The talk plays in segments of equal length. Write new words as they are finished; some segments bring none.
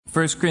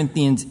1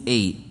 Corinthians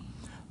 8.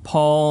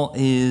 Paul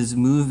is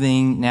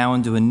moving now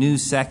into a new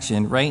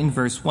section. Right in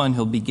verse 1,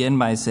 he'll begin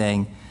by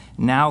saying,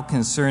 now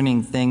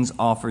concerning things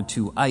offered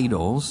to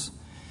idols.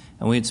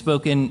 And we had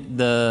spoken,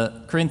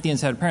 the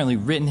Corinthians had apparently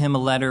written him a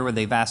letter where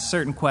they've asked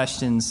certain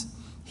questions.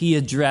 He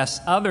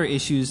addressed other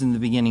issues in the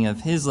beginning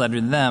of his letter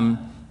to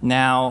them.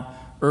 Now,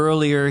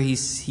 earlier,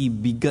 he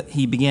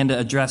began to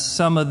address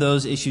some of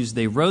those issues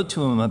they wrote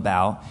to him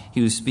about. He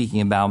was speaking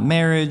about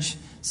marriage,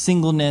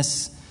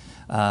 singleness,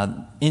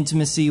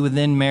 intimacy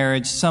within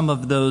marriage, some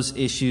of those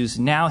issues.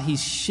 Now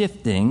he's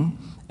shifting,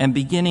 and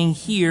beginning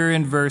here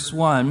in verse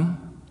 1,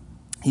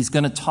 he's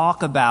going to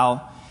talk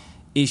about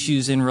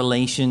issues in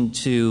relation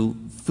to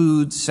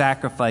food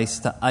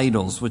sacrificed to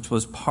idols, which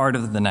was part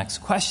of the next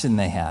question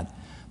they had.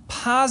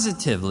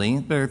 Positively,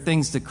 there are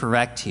things to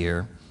correct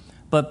here,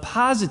 but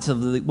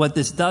positively, what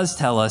this does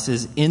tell us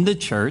is in the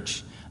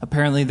church,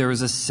 apparently there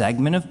was a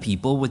segment of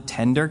people with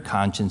tender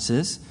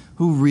consciences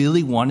who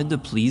really wanted to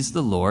please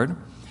the Lord,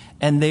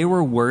 and they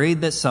were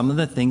worried that some of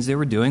the things they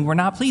were doing were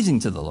not pleasing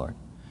to the Lord.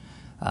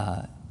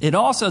 It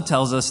also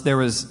tells us there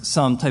was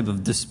some type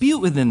of dispute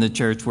within the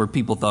church where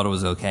people thought it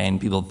was okay and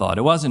people thought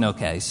it wasn't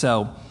okay.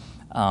 So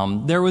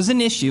there was an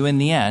issue in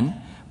the end,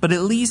 but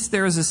at least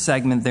there was a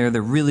segment there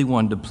that really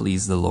wanted to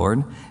please the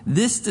Lord.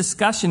 This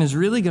discussion is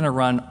really going to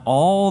run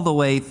all the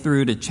way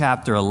through to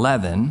chapter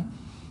 11.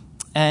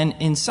 And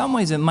in some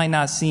ways, it might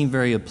not seem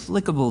very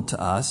applicable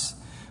to us,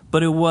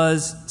 but it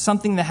was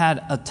something that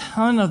had a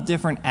ton of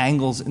different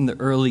angles in the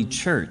early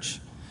church.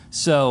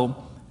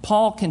 So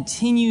Paul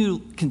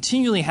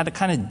continually had to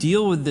kind of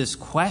deal with this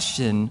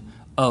question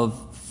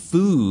of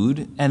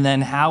food and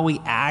then how we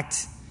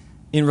act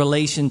in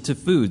relation to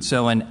food.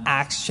 So in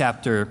Acts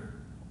chapter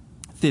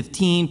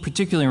 15,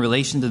 particularly in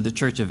relation to the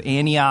church of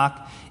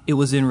Antioch, it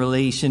was in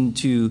relation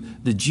to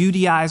the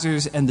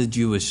Judaizers and the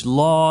Jewish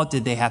law.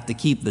 Did they have to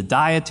keep the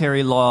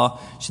dietary law?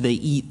 Should they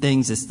eat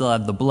things that still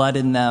have the blood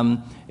in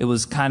them? It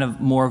was kind of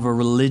more of a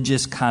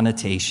religious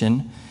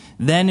connotation.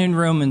 Then in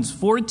Romans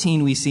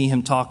 14, we see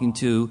him talking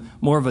to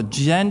more of a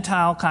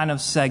Gentile kind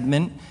of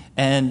segment,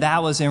 and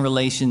that was in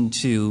relation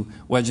to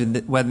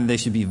whether they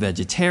should be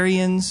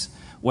vegetarians,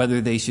 whether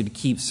they should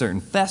keep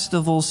certain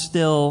festivals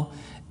still,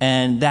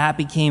 and that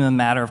became a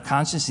matter of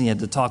conscience, and he had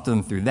to talk to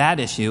them through that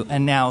issue.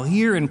 And now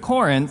here in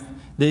Corinth,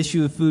 the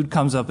issue of food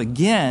comes up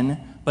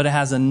again, but it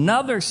has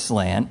another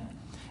slant,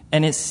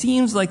 and it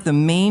seems like the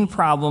main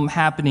problem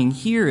happening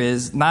here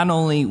is not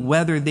only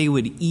whether they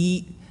would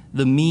eat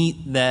the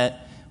meat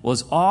that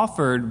was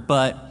offered,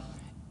 but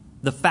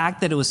the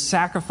fact that it was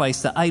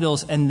sacrificed to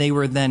idols and they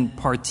were then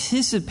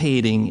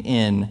participating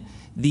in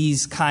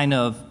these kind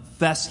of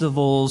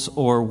festivals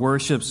or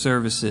worship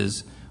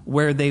services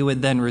where they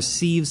would then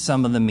receive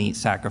some of the meat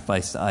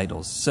sacrificed to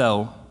idols.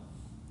 So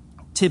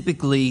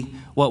typically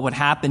what would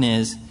happen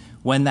is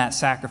when that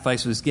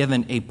sacrifice was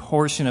given, a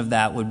portion of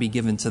that would be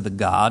given to the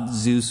god.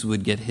 Zeus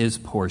would get his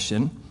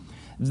portion.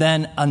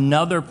 Then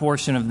another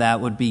portion of that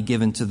would be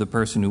given to the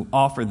person who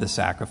offered the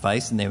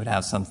sacrifice, and they would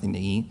have something to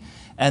eat.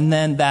 And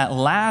then that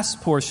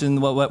last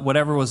portion,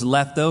 whatever was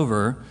left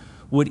over,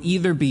 would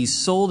either be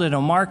sold at a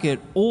market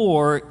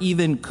or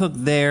even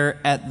cooked there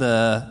at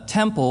the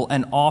temple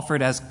and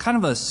offered as kind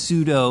of a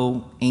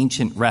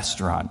pseudo-ancient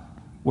restaurant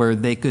where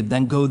they could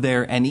then go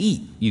there and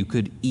eat. You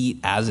could eat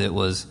as it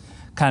was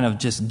kind of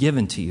just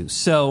given to you.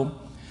 So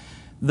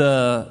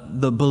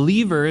the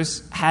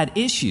believers had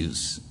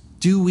issues.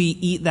 Do we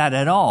eat that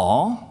at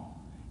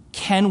all?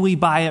 Can we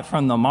buy it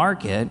from the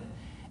market?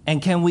 And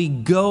can we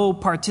go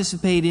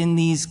participate in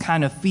these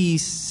kind of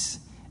feasts?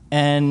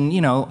 And,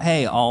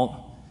 hey,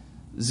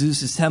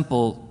 Zeus's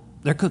temple,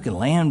 they're cooking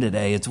lamb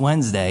today. It's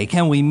Wednesday.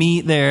 Can we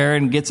meet there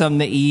and get something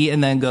to eat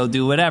and then go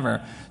do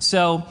whatever?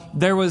 So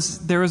there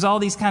was all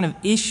these kind of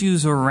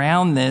issues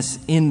around this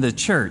in the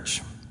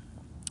church.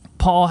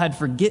 Paul had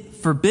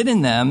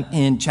forbidden them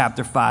in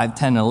chapter 5,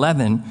 10,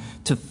 11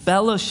 to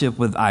fellowship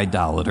with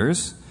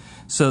idolaters.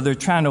 So they're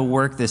trying to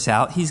work this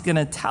out. He's going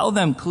to tell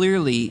them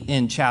clearly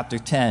in chapter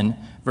 10,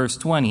 verse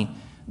 20,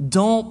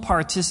 don't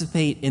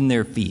participate in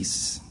their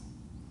feasts.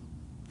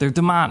 They're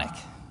demonic.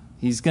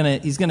 He's going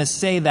to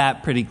say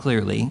that pretty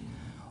clearly.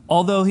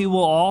 Although he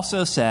will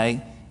also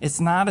say it's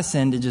not a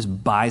sin to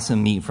just buy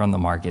some meat from the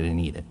market and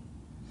eat it.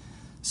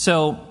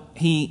 So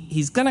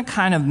he's going to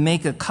kind of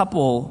make a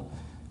couple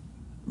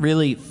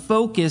really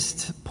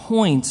focused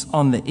points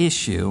on the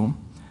issue,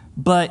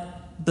 but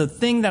the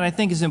thing that I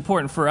think is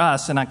important for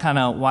us, and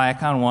why I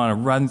kind of want to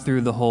run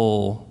through the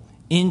whole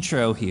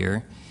intro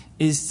here,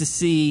 is to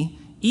see,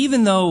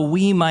 even though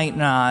we might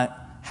not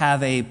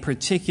have a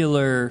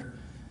particular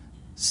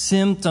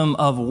symptom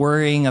of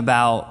worrying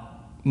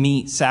about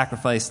meat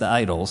sacrificed to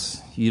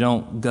idols, you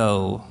don't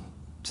go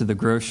to the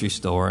grocery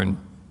store and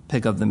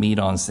pick up the meat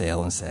on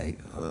sale and say,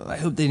 I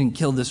hope they didn't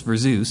kill this for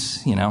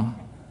Zeus,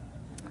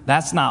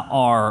 That's not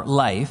our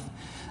life.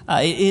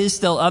 It is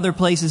still other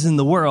places in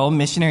the world.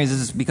 Missionaries,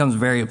 this becomes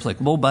very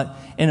applicable, but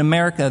in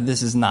America,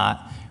 this is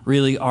not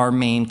really our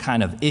main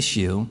kind of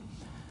issue.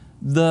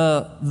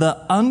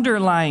 The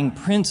underlying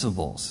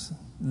principles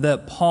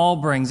that Paul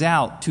brings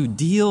out to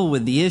deal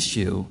with the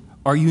issue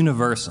are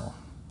universal.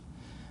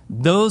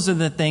 Those are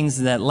the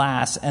things that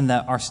last and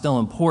that are still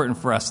important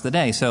for us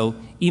today. So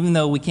even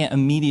though we can't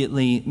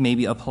immediately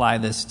maybe apply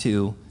this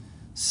to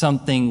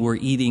something we're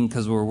eating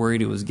because we're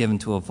worried it was given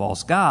to a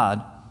false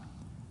god,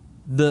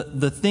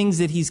 the things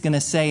that he's going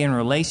to say in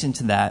relation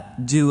to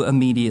that do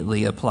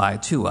immediately apply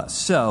to us.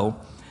 So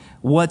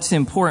what's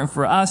important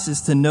for us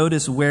is to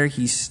notice where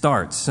he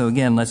starts. So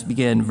again, let's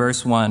begin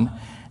verse 1.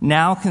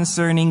 Now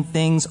concerning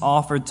things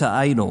offered to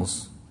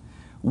idols,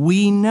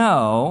 we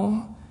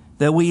know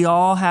that we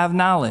all have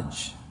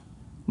knowledge.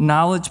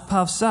 Knowledge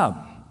puffs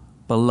up,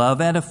 but love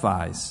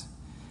edifies.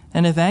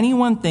 And if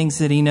anyone thinks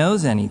that he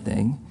knows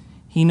anything,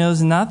 he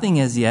knows nothing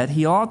as yet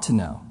he ought to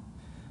know.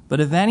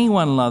 But if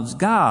anyone loves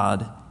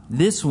God,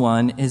 this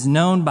one is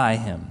known by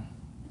him.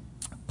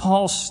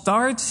 Paul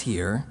starts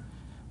here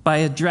by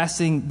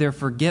addressing their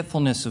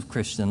forgetfulness of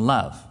Christian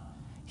love.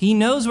 He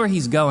knows where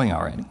he's going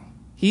already.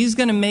 He's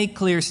going to make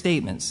clear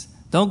statements.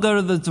 Don't go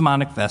to the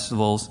demonic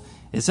festivals.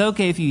 It's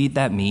okay if you eat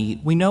that meat.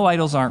 We know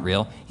idols aren't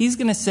real. He's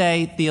going to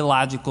say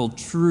theological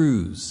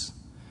truths.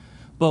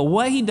 But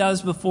what he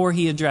does before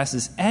he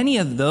addresses any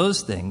of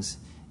those things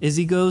is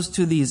he goes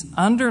to these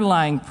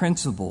underlying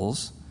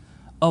principles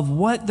of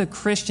what the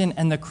Christian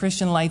and the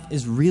Christian life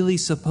is really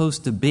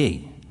supposed to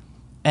be.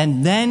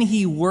 And then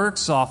he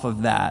works off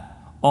of that,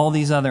 all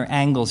these other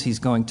angles he's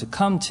going to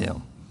come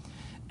to.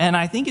 And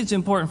I think it's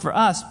important for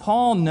us.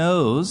 Paul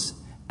knows,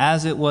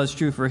 as it was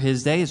true for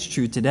his day, it's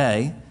true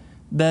today,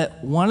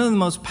 that one of the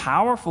most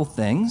powerful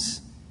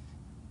things,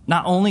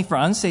 not only for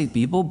unsaved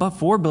people, but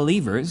for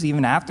believers,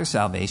 even after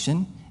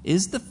salvation,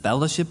 is the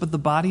fellowship of the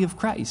body of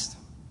Christ.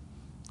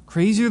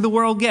 Crazier the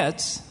world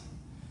gets,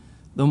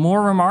 the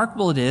more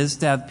remarkable it is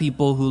to have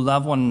people who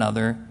love one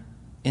another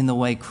in the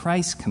way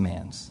Christ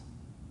commands,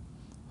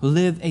 who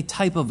live a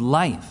type of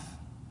life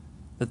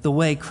that the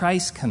way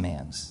Christ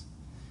commands.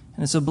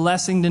 And it's a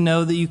blessing to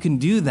know that you can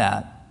do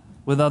that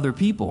with other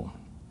people.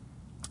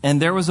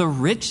 And there was a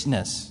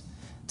richness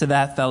to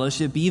that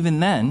fellowship even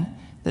then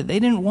that they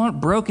didn't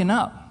want broken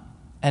up.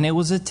 And it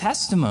was a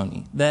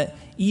testimony that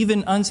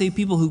even unsaved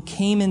people who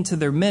came into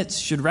their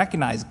midst should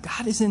recognize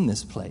God is in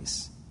this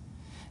place.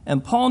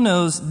 And Paul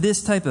knows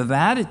this type of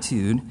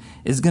attitude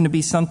is going to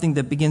be something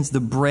that begins to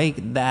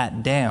break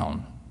that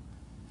down.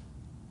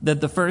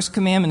 That the first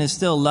commandment is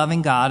still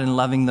loving God and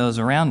loving those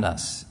around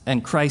us.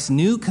 And Christ's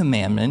new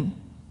commandment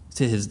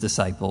to his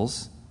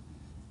disciples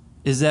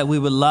is that we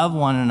would love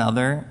one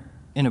another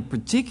in a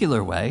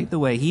particular way, the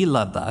way he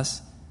loved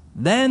us.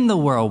 Then the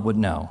world would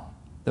know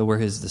that we're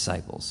his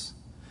disciples.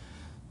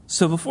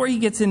 So before he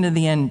gets into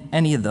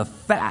any of the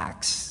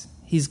facts,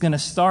 he's going to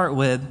start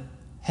with,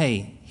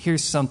 hey,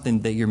 here's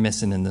something that you're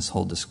missing in this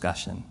whole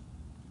discussion.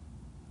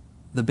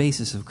 The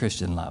basis of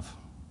Christian love.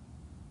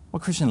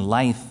 What Christian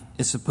life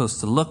is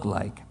supposed to look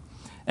like.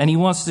 And he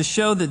wants to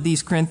show that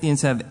these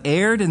Corinthians have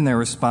erred in their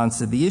response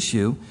to the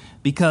issue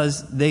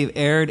because they've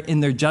erred in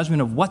their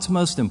judgment of what's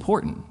most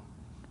important.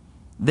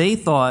 They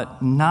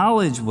thought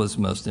knowledge was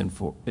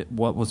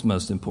what was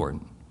most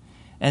important.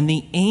 And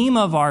the aim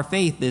of our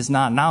faith is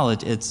not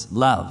knowledge, it's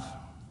love.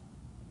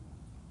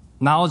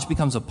 Knowledge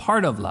becomes a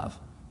part of love.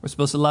 We're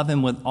supposed to love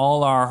him with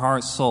all our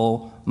heart,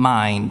 soul,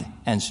 mind,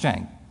 and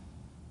strength.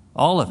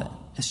 All of it.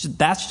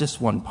 That's just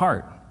one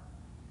part.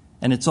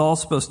 And it's all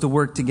supposed to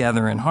work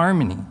together in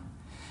harmony.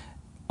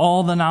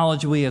 All the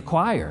knowledge we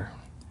acquire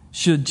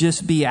should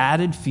just be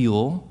added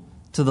fuel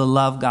to the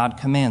love God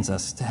commands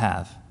us to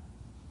have.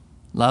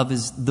 Love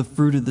is the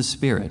fruit of the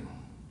Spirit,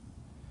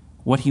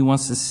 what he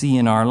wants to see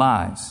in our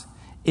lives.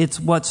 It's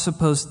what's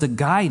supposed to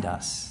guide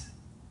us,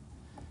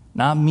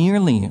 not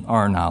merely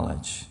our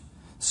knowledge.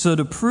 So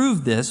to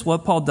prove this,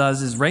 what Paul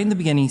does is right in the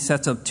beginning, he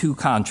sets up two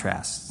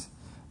contrasts.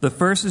 The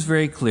first is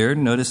very clear.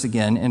 Notice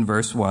again in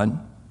verse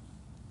 1.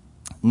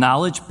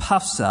 Knowledge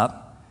puffs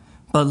up,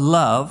 but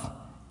love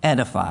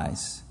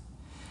edifies.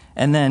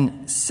 And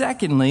then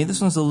secondly,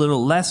 this one's a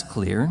little less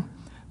clear,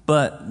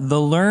 but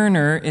the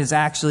learner is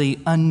actually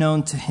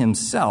unknown to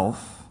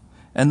himself,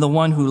 and the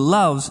one who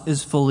loves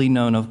is fully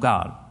known of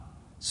God.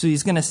 So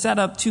he's going to set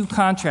up two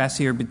contrasts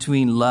here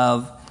between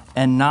love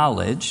and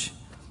knowledge.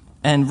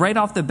 And right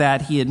off the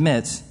bat, he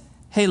admits,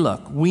 hey,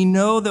 look, we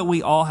know that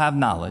we all have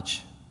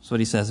knowledge. That's what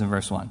he says in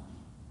verse 1.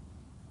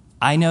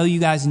 I know you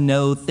guys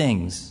know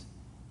things.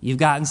 You've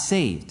gotten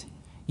saved.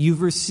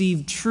 You've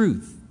received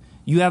truth.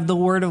 You have the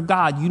Word of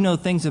God. You know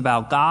things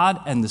about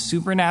God and the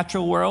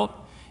supernatural world.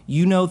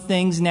 You know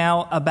things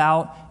now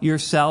about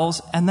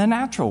yourselves and the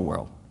natural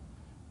world.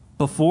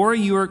 Before,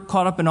 you were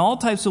caught up in all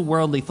types of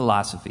worldly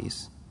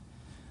philosophies,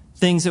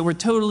 things that were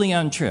totally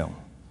untrue.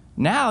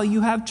 Now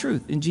you have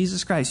truth in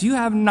Jesus Christ. You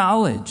have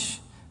knowledge,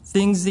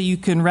 things that you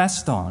can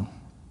rest on.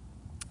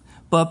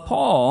 But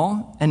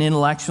Paul, an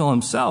intellectual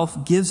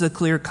himself, gives a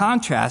clear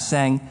contrast,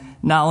 saying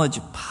knowledge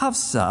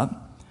puffs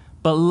up,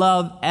 but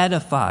love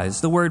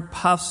edifies. The word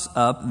puffs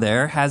up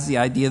there has the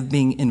idea of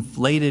being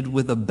inflated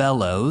with a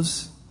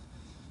bellows.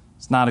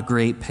 It's not a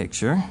great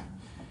picture.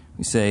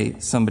 We say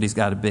somebody's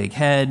got a big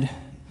head,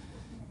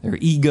 their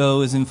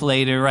ego is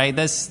inflated, right?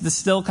 That's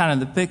still kind of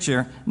the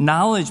picture.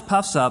 Knowledge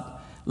puffs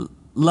up.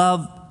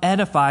 Love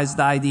edifies.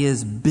 The idea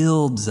is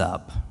builds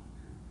up.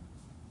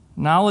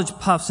 Knowledge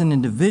puffs an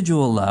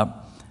individual up.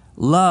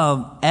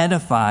 Love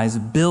edifies,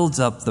 builds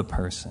up the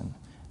person.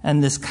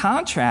 And this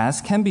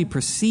contrast can be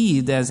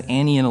perceived as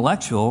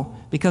anti-intellectual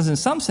because in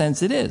some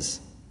sense it is.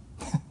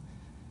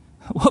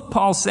 What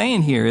Paul's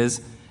saying here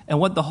is, and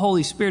what the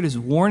Holy Spirit is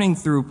warning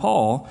through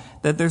Paul,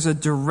 that there's a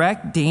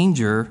direct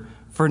danger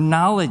for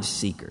knowledge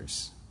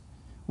seekers,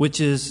 which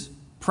is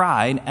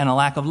pride and a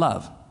lack of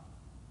love.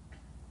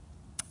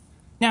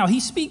 Now, he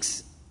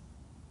speaks,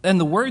 and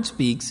the word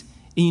speaks,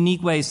 in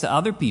unique ways to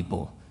other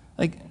people.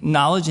 Like,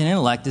 knowledge and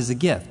intellect is a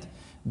gift.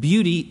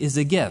 Beauty is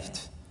a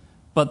gift.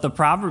 But the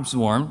Proverbs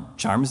warn,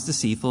 charm is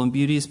deceitful and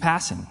beauty is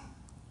passing.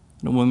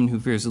 And a woman who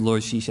fears the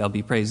Lord, she shall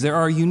be praised. There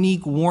are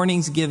unique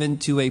warnings given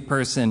to a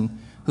person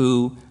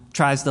who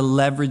tries to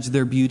leverage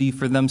their beauty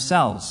for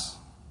themselves.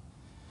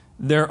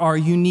 There are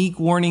unique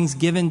warnings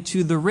given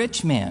to the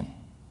rich man.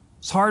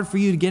 It's hard for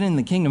you to get in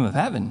the kingdom of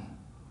heaven.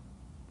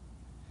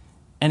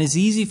 And it's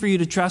easy for you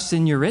to trust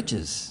in your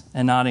riches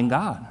and not in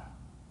God.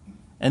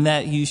 And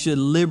that you should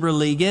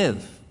liberally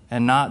give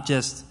and not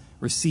just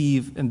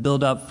receive and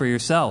build up for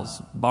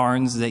yourselves.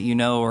 Barns that you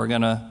know are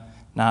going to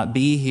not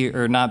be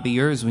here or not be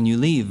yours when you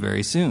leave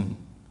very soon.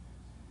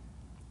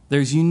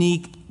 There's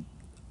unique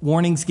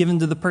warnings given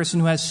to the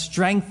person who has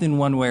strength in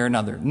one way or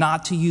another,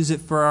 not to use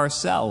it for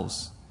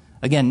ourselves.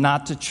 Again,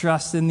 not to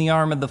trust in the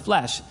arm of the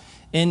flesh.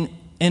 In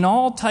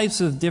all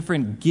types of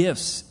different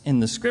gifts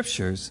in the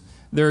scriptures,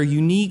 there are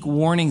unique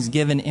warnings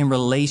given in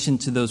relation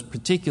to those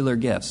particular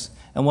gifts.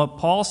 And what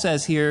Paul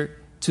says here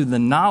to the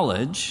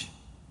knowledge,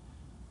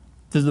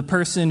 to the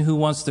person who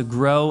wants to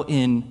grow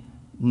in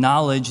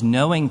knowledge,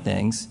 knowing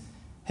things,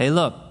 hey,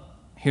 look,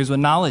 here's what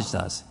knowledge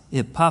does.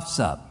 It puffs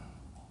up.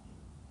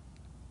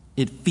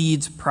 It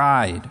feeds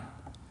pride.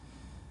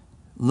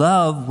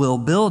 Love will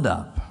build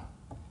up.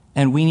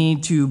 And we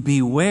need to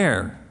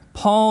beware.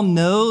 Paul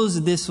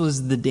knows this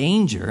was the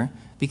danger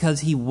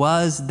because he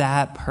was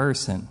that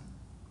person.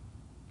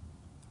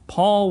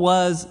 Paul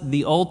was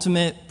the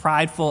ultimate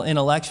prideful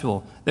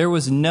intellectual. There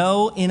was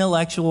no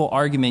intellectual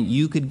argument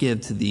you could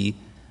give to the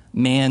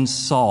man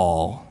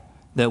Saul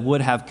that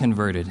would have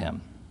converted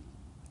him.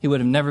 He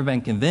would have never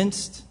been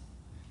convinced.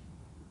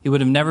 He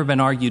would have never been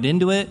argued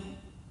into it.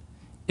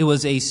 It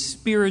was a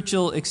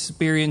spiritual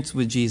experience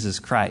with Jesus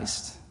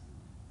Christ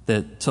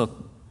that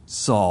took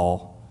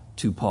Saul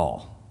to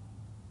Paul.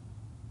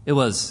 It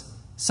was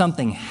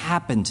something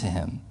happened to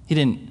him. He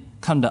didn't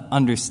come to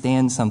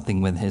understand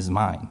something with his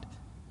mind.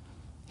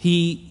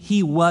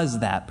 He was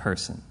that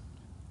person.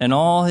 And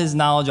all his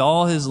knowledge,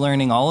 all his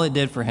learning, all it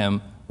did for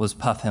him was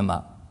puff him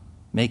up,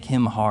 make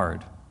him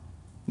hard,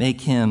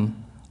 make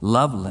him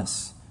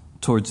loveless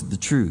towards the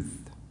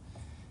truth.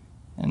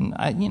 And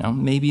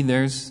maybe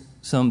there's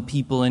some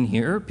people in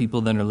here,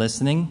 people that are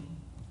listening.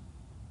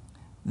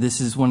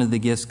 This is one of the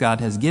gifts God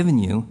has given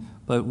you,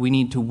 but we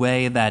need to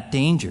weigh that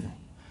danger.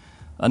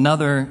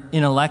 Another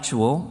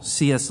intellectual,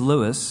 C.S.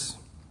 Lewis,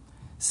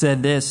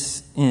 said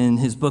this in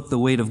his book, The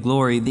Weight of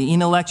Glory: the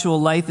intellectual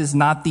life is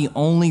not the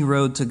only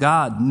road to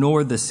God,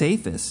 nor the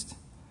safest,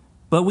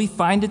 but we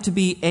find it to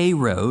be a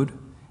road,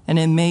 and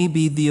it may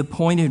be the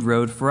appointed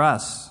road for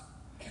us.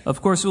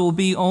 Of course, it will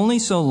be only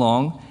so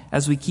long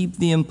as we keep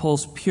the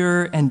impulse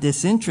pure and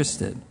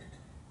disinterested.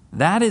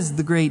 That is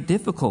the great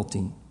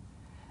difficulty.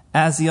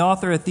 As the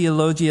author of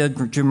Theologia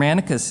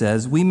Germanica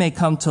says, we may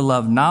come to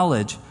love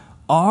knowledge,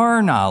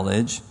 our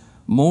knowledge,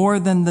 more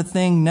than the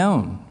thing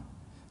known,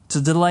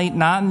 to delight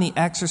not in the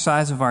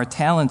exercise of our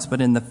talents,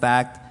 but in the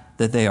fact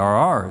that they are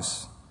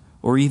ours,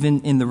 or even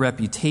in the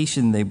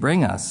reputation they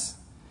bring us.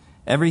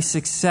 Every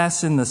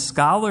success in the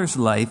scholar's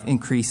life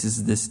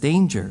increases this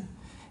danger.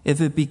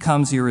 If it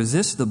becomes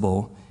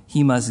irresistible,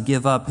 he must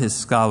give up his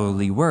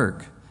scholarly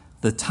work.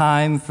 The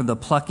time for the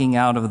plucking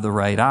out of the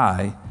right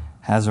eye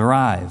has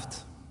arrived.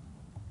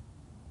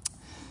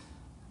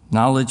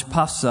 Knowledge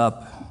puffs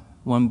up.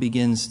 One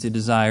begins to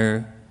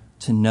desire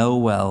to know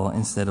well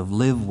instead of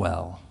live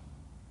well.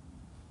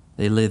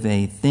 They live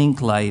a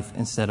think life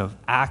instead of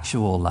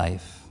actual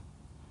life.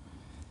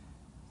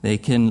 They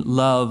can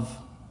love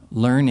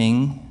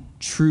learning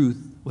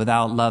truth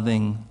without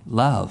loving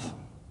love,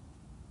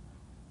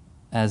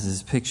 as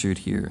is pictured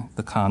here,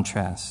 the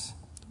contrast.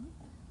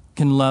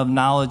 Can love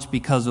knowledge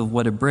because of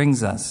what it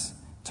brings us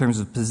in terms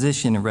of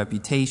position and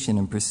reputation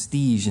and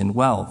prestige and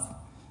wealth.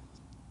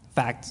 In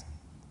fact,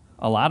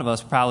 a lot of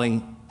us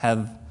probably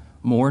have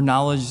more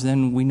knowledge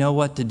than we know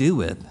what to do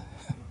with.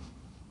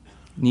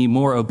 Need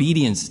more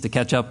obedience to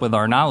catch up with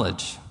our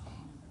knowledge,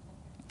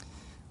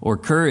 or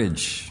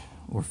courage,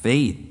 or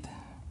faith.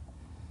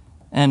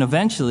 And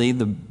eventually,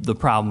 the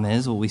problem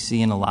is, what we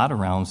see in a lot of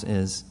realms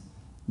is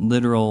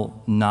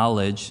literal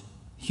knowledge,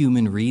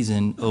 human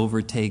reason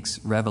overtakes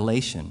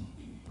revelation.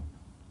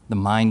 The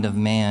mind of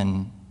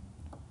man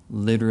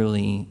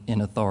literally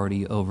in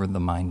authority over the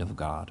mind of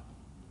God.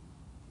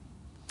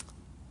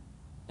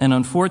 And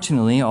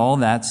unfortunately, all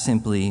that's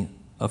simply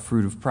a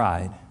fruit of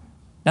pride.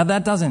 Now,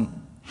 that doesn't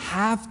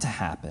have to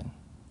happen,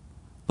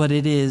 but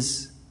it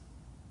is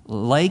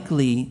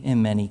likely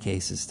in many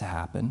cases to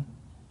happen,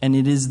 and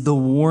it is the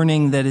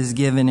warning that is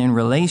given in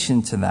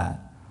relation to that.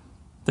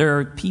 There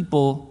are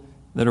people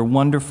that are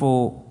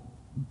wonderful,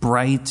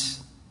 bright,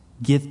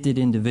 gifted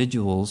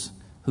individuals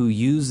who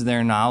use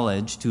their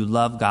knowledge to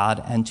love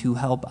God and to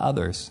help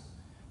others.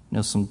 You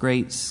know, some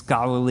great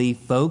scholarly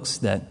folks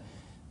that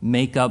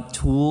make up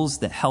tools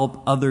that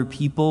help other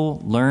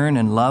people learn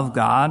and love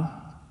God.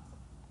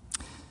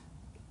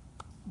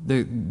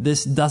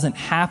 This doesn't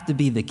have to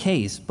be the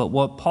case, but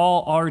what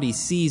Paul already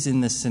sees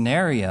in this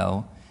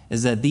scenario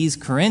is that these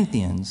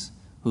Corinthians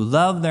who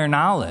love their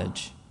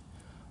knowledge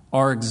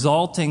are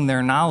exalting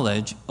their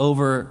knowledge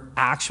over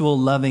actual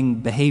loving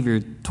behavior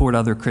toward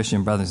other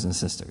Christian brothers and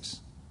sisters.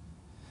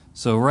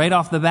 So right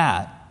off the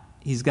bat,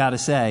 he's got to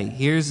say,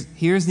 here's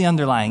the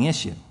underlying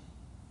issue.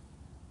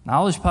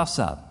 Knowledge puffs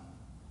up,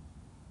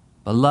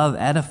 but love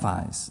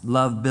edifies,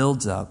 love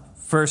builds up.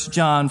 1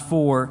 John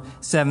 4,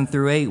 7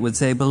 through 8 would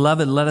say,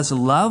 Beloved, let us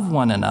love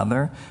one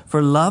another,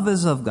 for love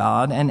is of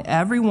God, and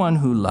everyone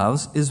who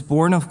loves is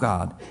born of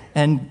God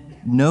and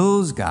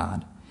knows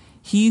God.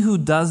 He who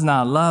does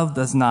not love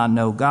does not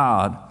know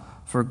God,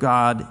 for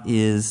God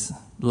is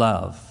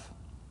love.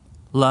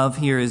 Love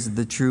here is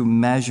the true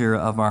measure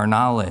of our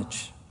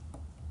knowledge.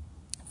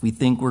 If we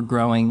think we're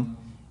growing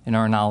in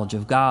our knowledge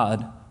of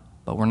God,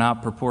 but we're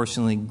not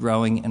proportionally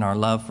growing in our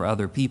love for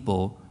other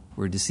people,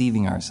 we're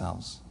deceiving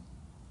ourselves.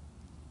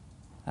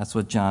 That's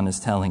what John is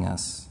telling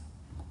us.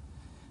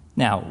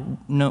 Now,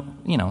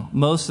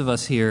 most of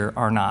us here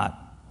are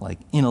not like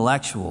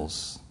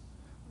intellectuals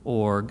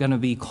or going to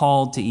be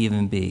called to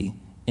even be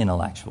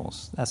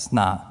intellectuals. That's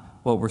not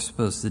what we're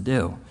supposed to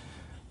do.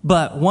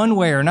 But one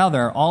way or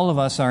another, all of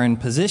us are in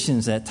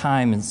positions at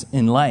times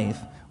in life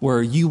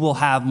where you will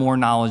have more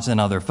knowledge than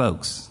other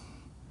folks.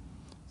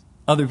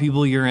 Other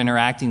people you're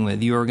interacting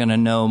with, you are going to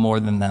know more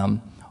than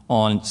them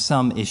on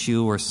some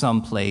issue or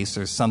some place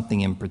or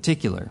something in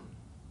particular.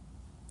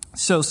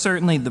 So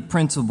certainly the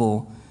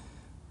principle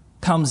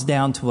comes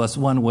down to us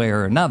one way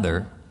or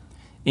another.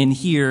 In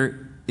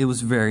here, it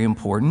was very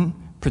important,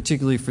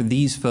 particularly for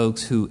these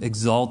folks who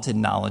exalted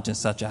knowledge in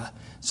such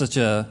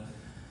a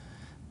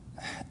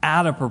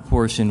out of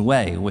proportion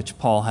way, which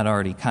Paul had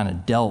already kind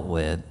of dealt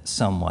with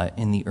somewhat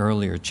in the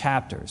earlier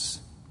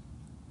chapters.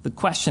 The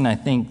question I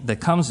think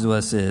that comes to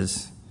us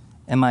is,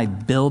 am I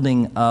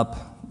building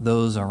up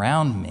those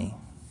around me?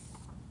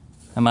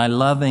 Am I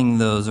loving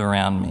those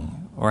around me?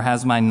 Or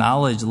has my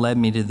knowledge led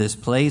me to this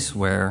place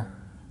where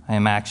I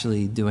am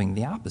actually doing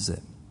the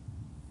opposite?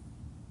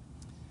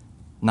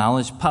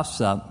 Knowledge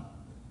puffs up,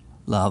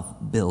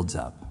 love builds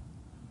up.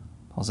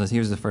 Paul says,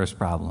 here's the first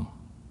problem.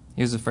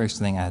 Here's the first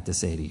thing I have to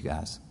say to you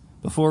guys.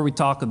 Before we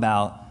talk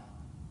about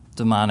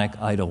demonic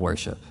idol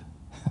worship,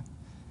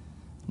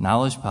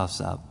 knowledge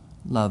puffs up,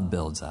 love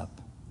builds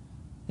up.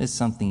 It's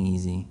something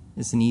easy.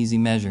 It's an easy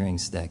measuring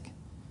stick.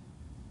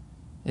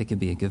 It could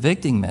be a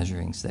convicting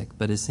measuring stick,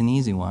 but it's an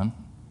easy one.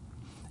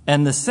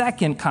 And the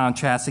second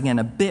contrast, again,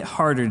 a bit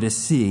harder to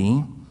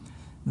see,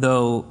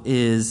 though,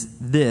 is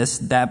this,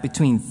 that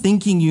between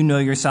thinking you know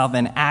yourself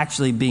and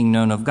actually being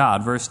known of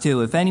God. Verse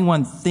 2, if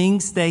anyone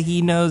thinks that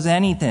he knows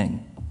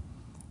anything,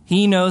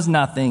 he knows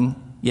nothing,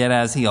 yet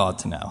as he ought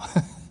to know.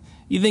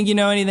 You think you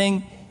know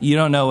anything? You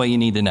don't know what you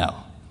need to know.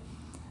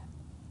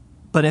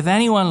 But if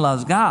anyone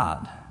loves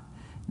God,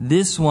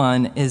 this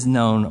one is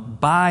known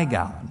by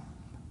God.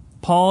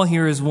 Paul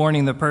here is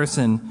warning the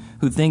person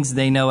who thinks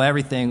they know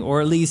everything,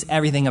 or at least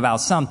everything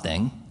about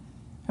something.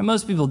 And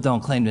most people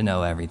don't claim to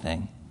know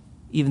everything,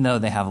 even though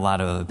they have a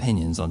lot of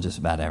opinions on just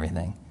about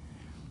everything.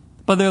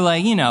 But they're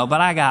like,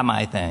 but I got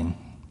my thing.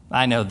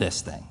 I know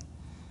this thing.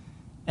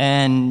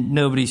 And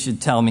nobody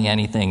should tell me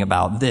anything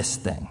about this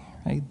thing.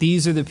 Right?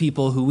 These are the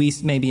people who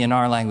maybe in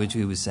our language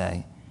we would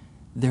say,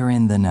 they're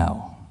in the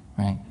know,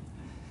 right?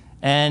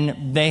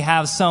 And they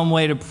have some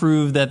way to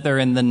prove that they're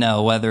in the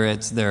know, whether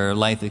it's their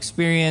life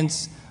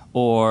experience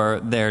or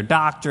their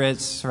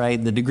doctorates,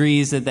 right? The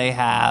degrees that they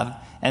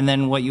have. And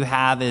then what you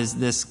have is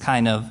this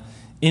kind of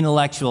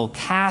intellectual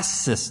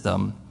caste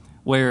system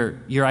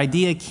where your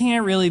idea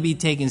can't really be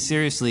taken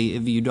seriously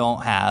if you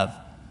don't have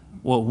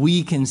what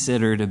we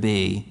consider to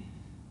be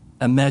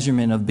a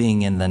measurement of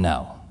being in the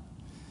know.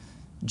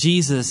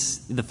 Jesus,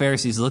 the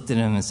Pharisees looked at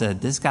him and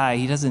said, this guy,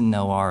 he doesn't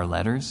know our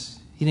letters.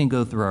 He didn't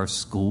go through our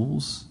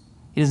schools.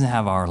 He doesn't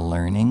have our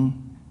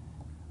learning.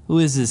 Who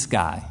is this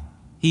guy?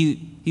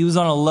 He was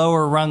on a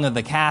lower rung of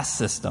the caste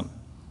system,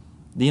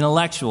 the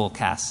intellectual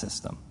caste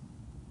system.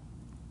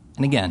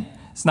 And again,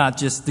 it's not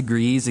just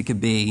degrees. It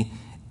could be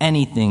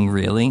anything,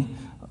 really.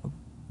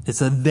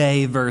 It's a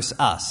they versus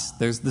us.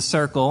 There's the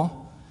circle.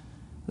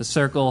 The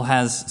circle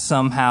has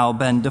somehow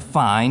been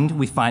defined.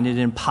 We find it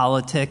in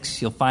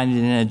politics. You'll find it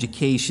in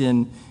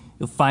education.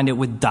 You'll find it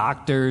with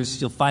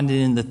doctors. You'll find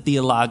it in the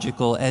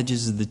theological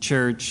edges of the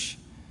church.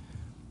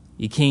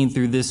 You came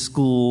through this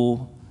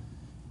school.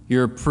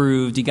 You're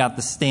approved. You got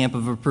the stamp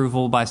of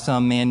approval by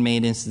some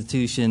man-made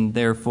institution.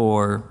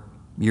 Therefore,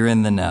 you're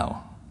in the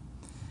know.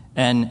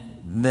 And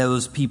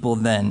those people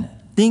then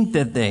think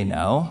that they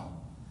know.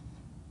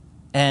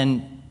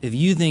 And if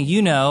you think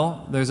you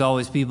know, there's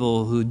always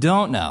people who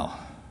don't know,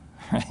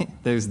 right?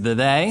 There's the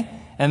they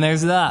and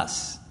there's the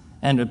us.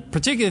 And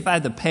particularly if I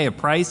had to pay a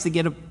price to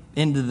get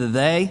into the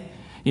they,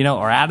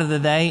 or out of the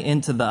they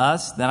into the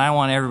us, then I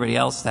want everybody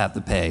else to have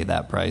to pay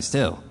that price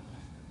too.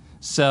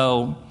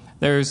 So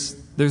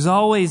there's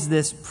always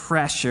this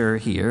pressure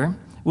here,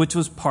 which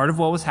was part of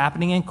what was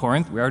happening in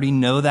Corinth. We already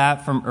know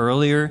that from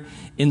earlier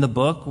in the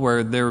book,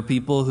 where there were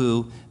people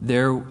who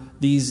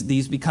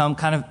these become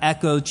kind of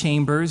echo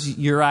chambers.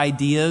 Your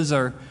ideas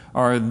are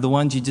the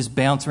ones you just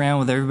bounce around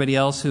with everybody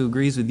else who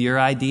agrees with your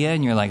idea,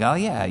 and you're like, oh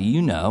yeah,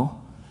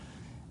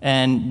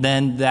 And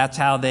then that's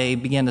how they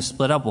began to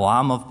split up. Well,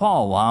 I'm of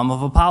Paul. Well, I'm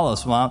of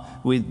Apollos.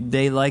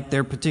 They like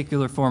their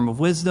particular form of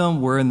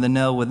wisdom. We're in the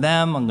know with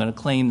them. I'm going to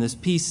claim this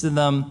piece to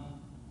them.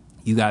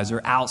 You guys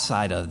are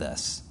outside of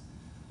this.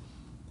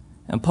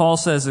 And Paul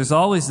says there's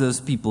always those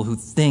people who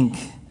think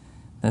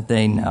that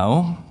they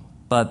know,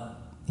 but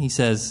he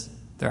says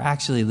they're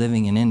actually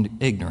living in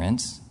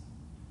ignorance.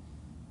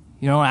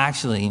 You don't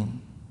actually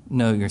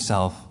know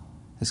yourself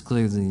as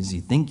clearly as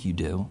you think you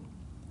do.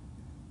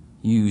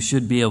 You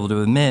should be able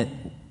to admit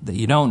that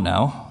you don't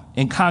know.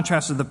 In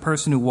contrast to the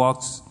person who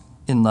walks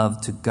in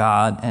love to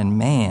God and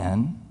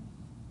man,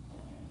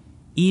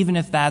 even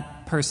if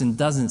that person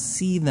doesn't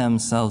see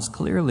themselves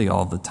clearly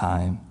all the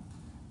time,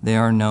 they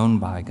are known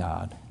by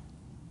God.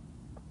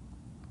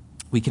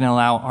 We can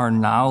allow our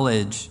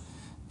knowledge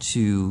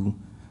to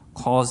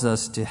cause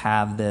us to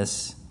have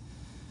this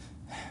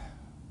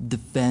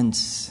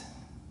defense.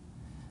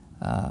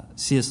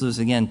 C.S. Lewis,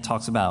 again,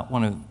 talks about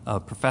a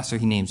professor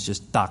he names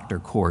just Dr.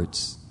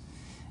 Quartz.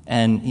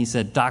 And he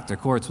said Dr.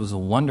 Quartz was a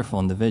wonderful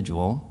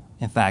individual.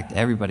 In fact,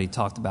 everybody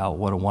talked about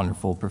what a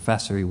wonderful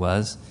professor he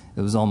was.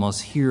 It was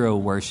almost hero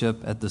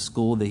worship at the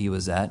school that he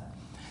was at.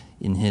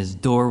 And his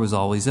door was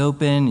always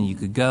open, and you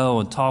could go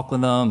and talk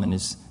with him, and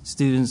his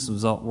students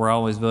were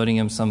always voting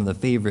him some of the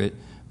favorite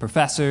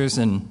professors.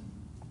 And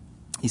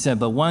he said,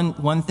 but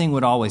one thing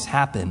would always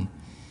happen.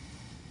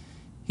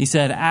 He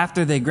said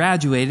after they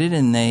graduated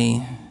and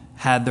they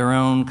had their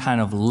own kind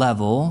of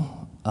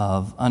level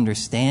of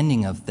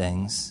understanding of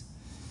things,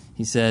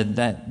 he said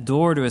that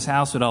door to his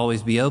house would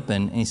always be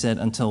open. And he said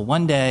until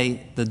one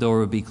day the door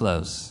would be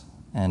closed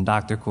and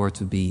Dr. Quartz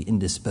would be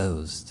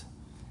indisposed.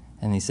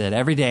 And he said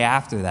every day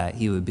after that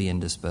he would be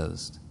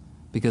indisposed.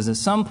 Because at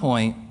some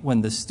point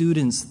when the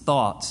student's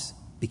thoughts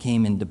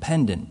became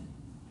independent,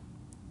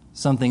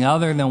 something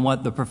other than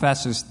what the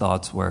professor's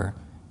thoughts were,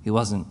 he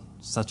wasn't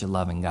such a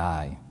loving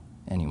guy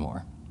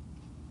anymore.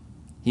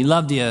 He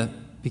loved you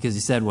because he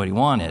said what he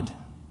wanted,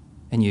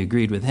 and you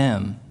agreed with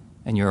him,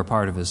 and you're a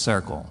part of his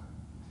circle.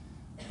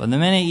 But the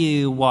minute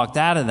you walked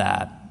out of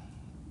that,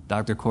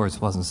 Dr. Quartz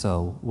wasn't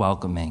so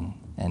welcoming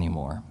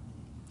anymore.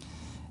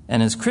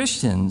 And as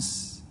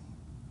Christians,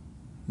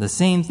 the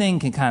same thing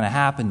can kind of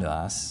happen to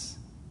us.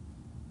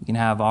 We can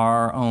have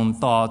our own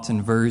thoughts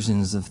and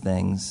versions of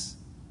things.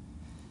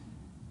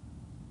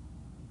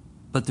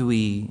 But do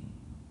we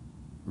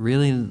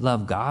really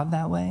love God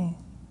that way?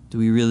 Do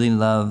we really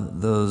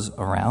love those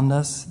around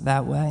us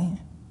that way?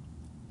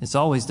 It's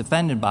always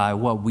defended by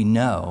what we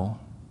know.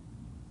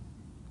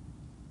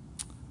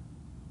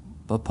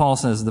 But Paul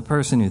says the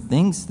person who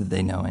thinks that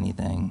they know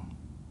anything,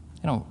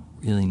 they don't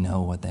really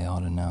know what they ought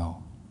to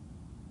know.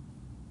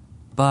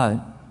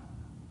 But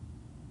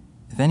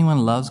if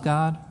anyone loves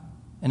God,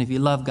 and if you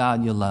love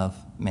God, you'll love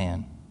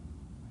man.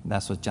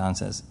 That's what John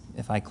says.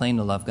 If I claim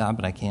to love God,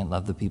 but I can't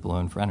love the people who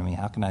are in front of me,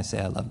 how can I say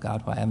I love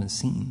God who I haven't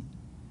seen?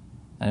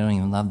 I don't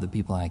even love the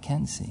people I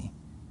can see.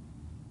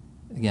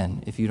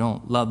 Again, if you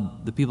don't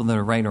love the people that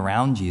are right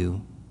around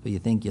you, but you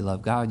think you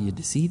love God, you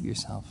deceive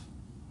yourself.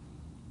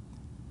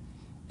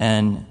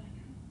 And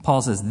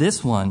Paul says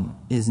this one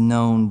is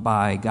known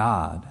by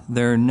God.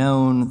 They're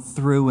known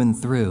through and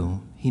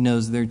through. He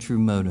knows their true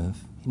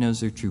motive. He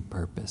knows their true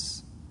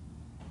purpose.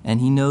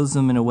 And he knows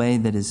them in a way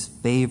that is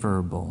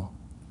favorable.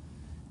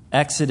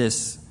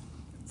 Exodus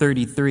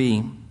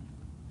 33,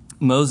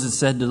 Moses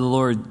said to the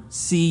Lord,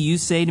 "See, you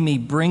say to me,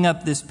 bring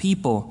up this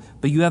people,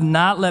 but you have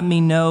not let me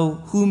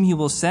know whom you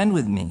will send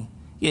with me.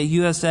 Yet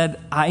you have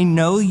said, I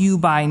know you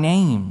by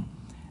name,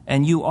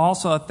 and you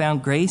also have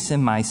found grace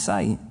in my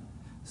sight.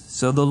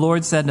 So the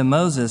Lord said to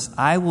Moses,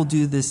 I will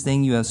do this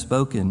thing you have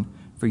spoken,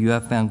 for you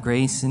have found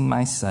grace in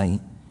my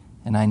sight,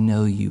 and I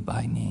know you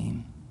by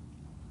name."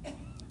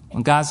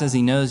 When God says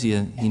he knows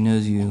you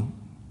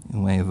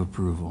in way of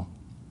approval.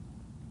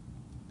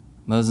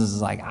 Moses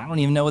is like, I don't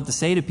even know what to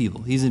say to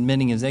people. He's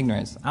admitting his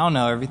ignorance. I don't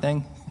know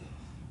everything.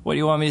 What do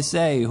you want me to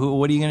say?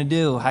 What are you going to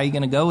do? How are you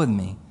going to go with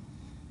me?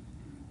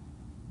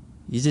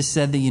 You just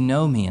said that you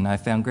know me and I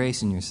found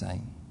grace in your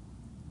sight.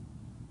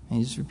 And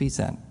he just repeats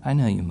that. I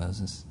know you,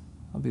 Moses.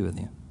 I'll be with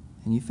you.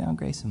 And you found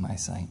grace in my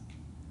sight.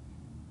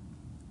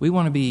 We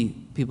want to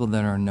be people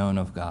that are known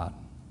of God.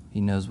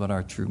 He knows what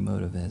our true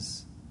motive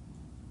is.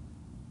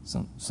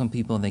 Some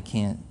people, they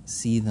can't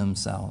see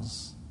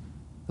themselves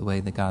the way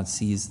that God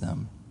sees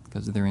them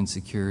because of their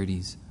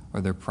insecurities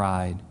or their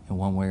pride in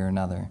one way or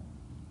another.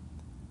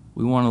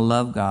 We want to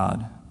love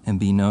God and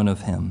be known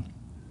of him.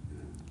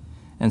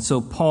 And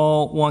so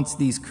Paul wants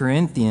these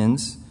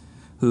Corinthians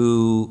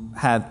who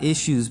have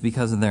issues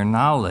because of their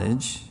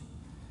knowledge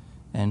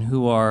and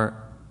who are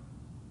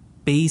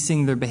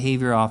basing their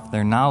behavior off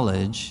their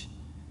knowledge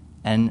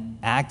and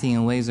acting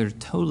in ways that are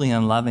totally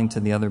unloving to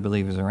the other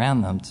believers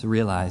around them, to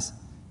realize,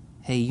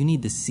 hey, you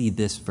need to see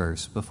this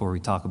first before we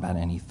talk about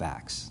any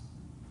facts.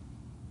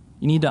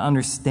 You need to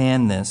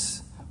understand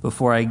this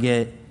before I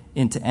get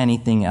into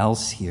anything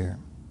else here.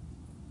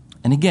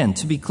 And again,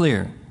 to be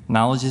clear,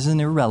 knowledge isn't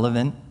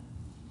irrelevant.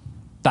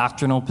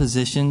 Doctrinal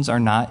positions are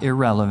not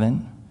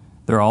irrelevant.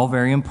 They're all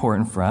very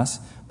important for us,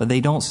 but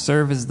they don't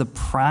serve as the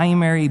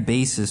primary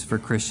basis for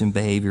Christian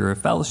behavior or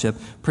fellowship,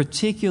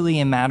 particularly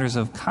in matters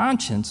of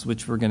conscience,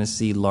 which we're going to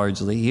see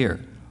largely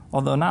here.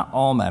 Although not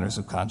all matters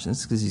of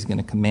conscience, because he's going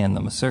to command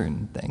them of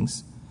certain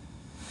things.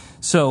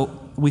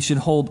 So we should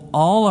hold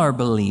all our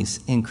beliefs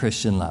in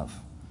Christian love.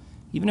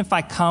 Even if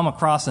I come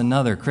across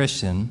another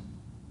Christian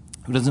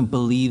who doesn't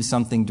believe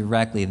something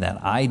directly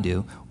that I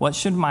do, what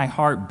should my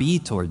heart be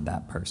toward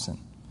that person?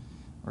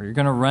 Or you're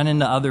going to run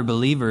into other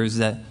believers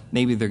that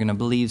maybe they're going to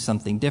believe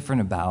something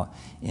different about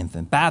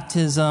infant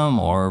baptism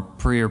or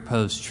pre or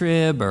post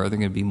trib, or they're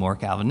going to be more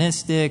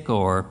Calvinistic,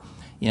 or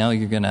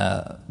you're going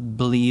to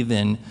believe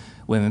in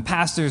women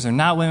pastors or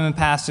not women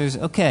pastors.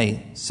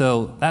 Okay,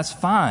 so that's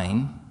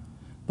fine,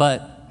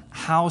 but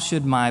how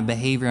should my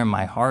behavior and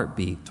my heart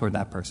be toward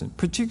that person,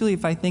 particularly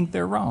if I think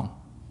they're wrong?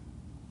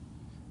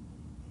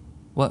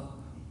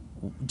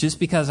 Just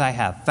because I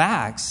have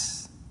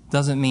facts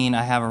doesn't mean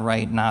I have a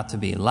right not to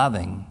be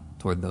loving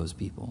toward those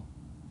people,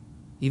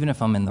 even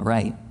if I'm in the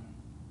right.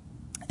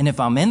 And if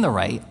I'm in the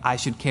right, I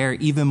should care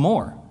even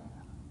more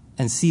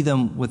and see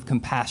them with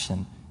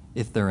compassion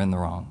if they're in the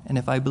wrong, and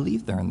if I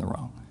believe they're in the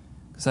wrong,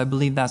 because I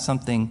believe that's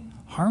something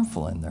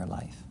harmful in their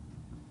life.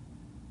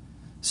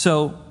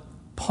 So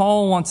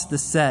Paul wants to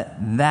set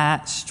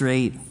that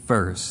straight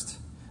first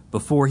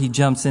before he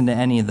jumps into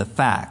any of the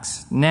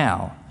facts.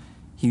 Now,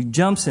 he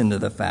jumps into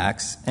the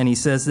facts and he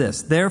says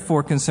this: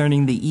 therefore,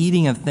 concerning the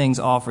eating of things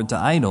offered to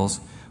idols,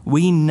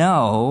 we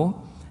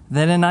know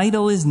that an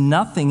idol is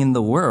nothing in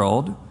the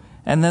world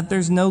and that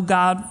there's no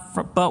God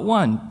but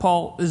one.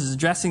 Paul is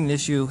addressing the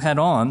issue head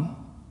on,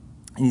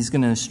 and he's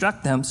going to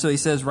instruct them. So he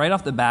says right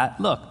off the bat,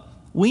 look,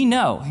 we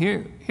know,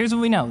 here's what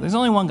we know. There's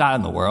only one God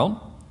in the world,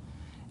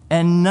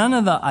 and none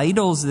of the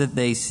idols that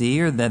they see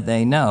or that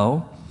they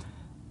know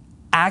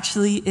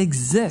actually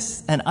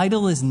exists. An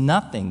idol is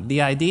nothing.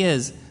 The idea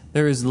is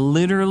there is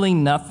literally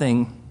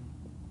nothing,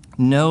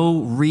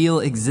 no real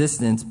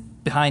existence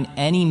behind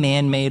any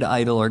man-made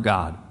idol or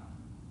God.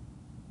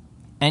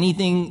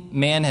 Anything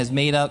man has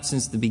made up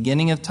since the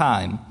beginning of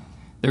time,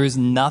 there is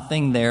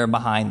nothing there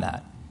behind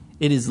that.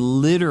 It is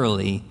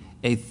literally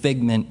a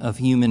figment of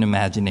human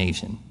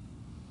imagination.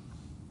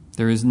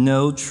 There is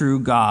no true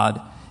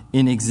God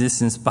in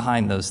existence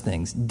behind those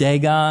things.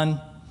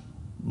 Dagon,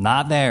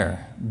 not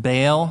there.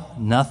 Baal,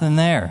 nothing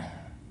there.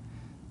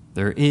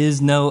 There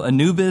is no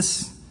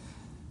Anubis.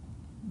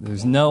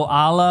 There's no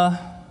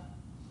Allah.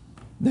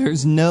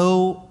 There's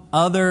no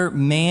other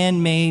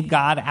man-made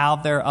God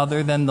out there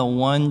other than the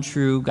one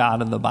true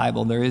God of the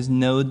Bible. There is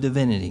no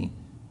divinity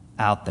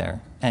out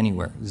there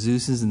anywhere.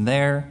 Zeus isn't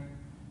there.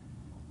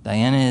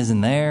 Diana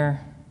isn't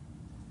there.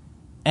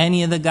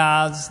 Any of the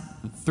gods,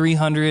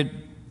 300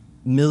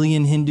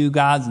 million Hindu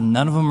gods,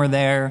 none of them are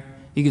there.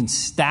 You can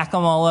stack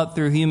them all up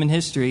through human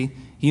history.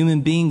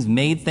 Human beings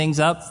made things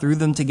up, threw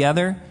them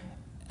together,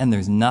 and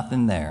there's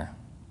nothing there.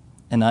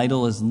 An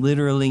idol is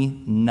literally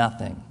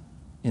nothing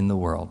in the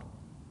world.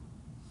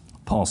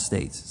 Paul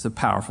states. It's a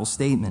powerful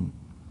statement.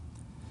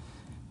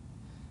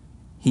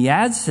 He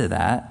adds to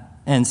that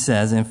and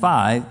says in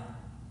 5,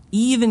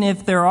 even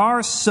if there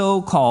are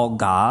so-called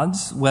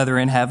gods, whether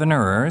in heaven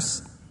or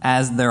earth,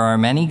 as there are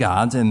many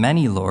gods and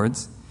many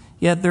lords,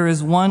 yet there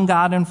is one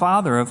God and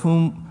Father, of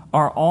whom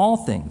are all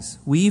things.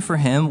 We for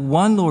him,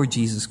 one Lord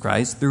Jesus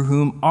Christ, through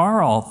whom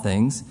are all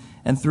things,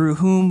 and through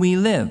whom we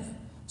live.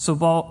 So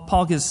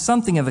Paul gives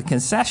something of a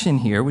concession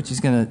here, which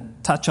he's going to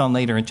touch on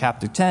later in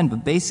chapter 10,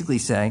 but basically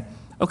say,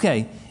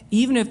 okay,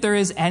 even if there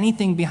is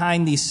anything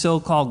behind these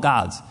so-called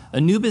gods,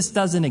 Anubis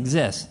doesn't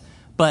exist,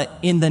 but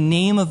in the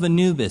name of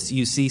Anubis,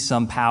 you see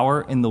some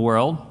power in the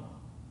world.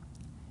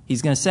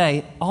 He's going to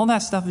say, all that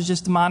stuff is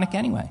just demonic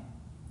anyway.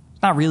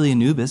 It's not really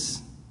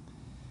Anubis.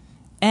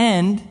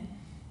 And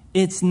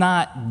it's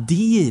not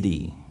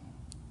deity.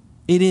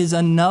 It is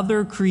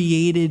another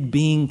created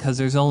being, because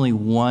there's only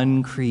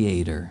one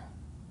creator.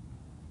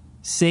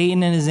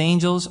 Satan and his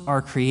angels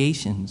are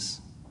creations.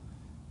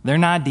 They're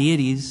not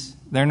deities.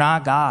 They're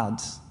not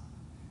gods.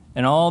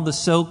 And all the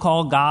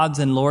so-called gods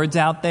and lords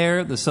out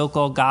there, the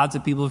so-called gods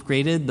that people have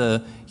created,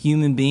 the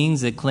human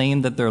beings that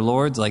claim that they're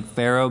lords, like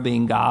Pharaoh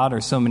being God or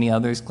so many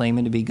others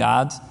claiming to be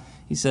gods,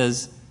 he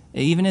says,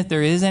 even if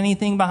there is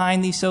anything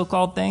behind these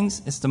so-called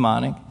things, it's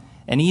demonic.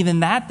 And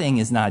even that thing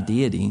is not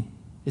deity.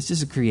 It's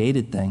just a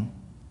created thing.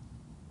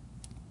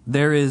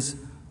 There is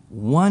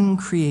one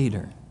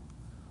creator,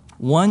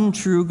 one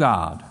true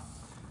God,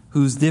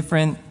 who's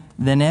different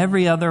than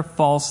every other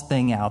false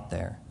thing out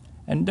there.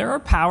 And there are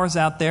powers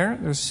out there.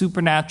 There's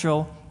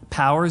supernatural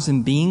powers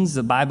and beings.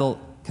 The Bible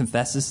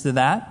confesses to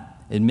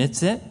that,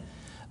 admits it.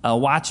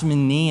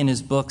 Watchman Nee, in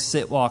his book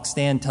Sit, Walk,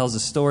 Stand, tells a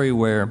story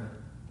where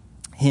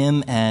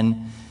him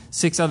and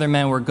 6 other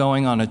men were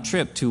going on a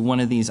trip to one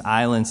of these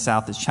islands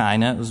south of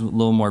China. It was a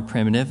little more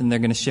primitive, and they're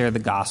going to share the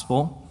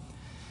gospel.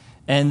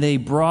 And they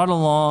brought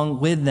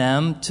along with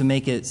them, to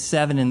make it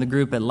 7 in the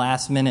group at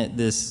last minute,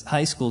 this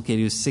high school kid.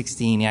 He was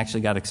 16. He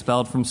actually got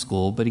expelled from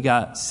school, but he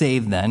got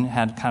saved then,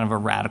 had kind of a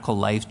radical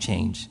life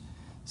change.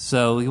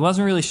 So he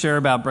wasn't really sure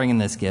about bringing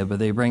this kid, but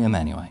they bring him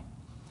anyway.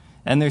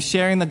 And they're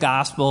sharing the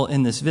gospel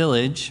in this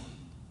village,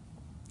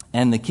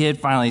 and the kid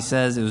finally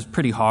says, it was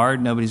pretty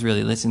hard, nobody's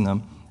really listening to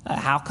him.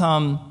 How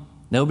come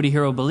nobody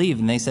here will believe?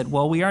 And they said,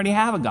 well, we already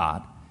have a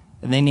God.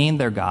 And they named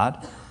their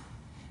God.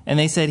 And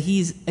they said,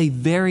 he's a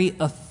very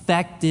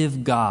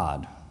effective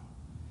God.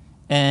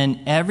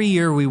 And every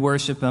year we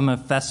worship him at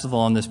a festival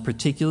on this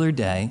particular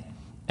day,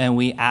 and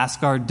we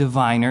ask our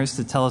diviners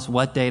to tell us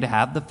what day to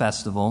have the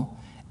festival.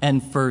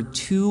 And for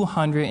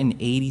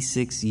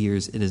 286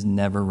 years, it has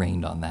never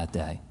rained on that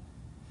day.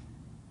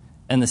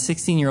 And the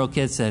 16-year-old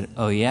kid said,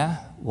 oh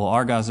yeah? Well,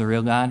 our God's a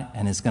real God,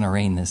 and it's going to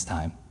rain this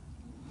time.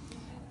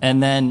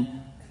 And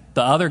then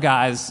the other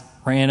guys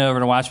ran over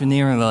to Watchman Nee,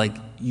 and they're like,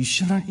 you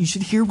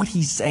should hear what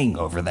he's saying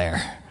over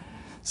there.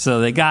 So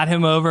they got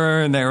him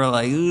over, and they were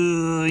like,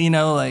 ooh,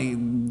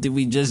 did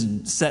we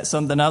just set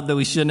something up that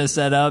we shouldn't have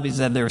set up? He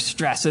said they were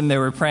stressing, they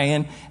were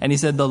praying. And he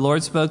said the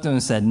Lord spoke to him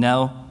and said,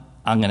 no,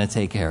 I'm going to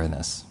take care of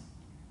this.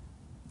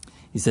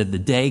 He said the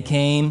day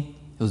came.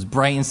 It was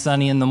bright and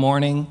sunny in the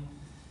morning.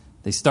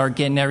 They start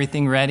getting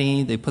everything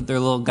ready. They put their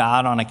little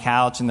God on a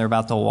couch, and they're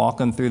about to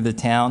walk him through the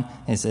town.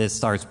 And he said it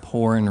starts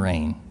pouring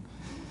rain.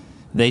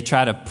 They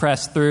try to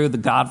press through. The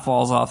God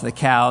falls off the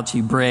couch. He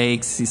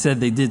breaks. He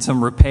said they did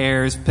some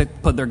repairs,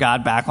 put their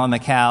God back on the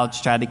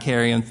couch, tried to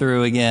carry him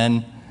through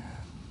again.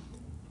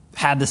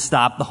 Had to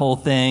stop the whole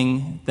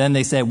thing. Then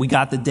they said, we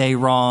got the day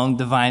wrong,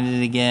 divided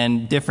it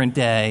again, different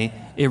day.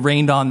 It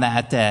rained on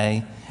that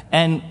day.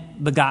 And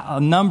a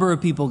number of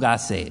people got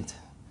saved.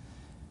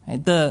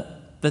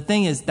 The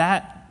thing is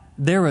that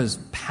there was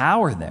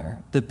power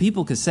there. The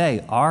people could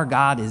say, our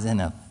God is an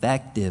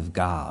effective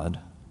God.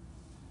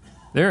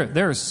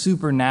 There are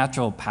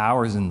supernatural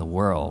powers in the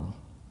world.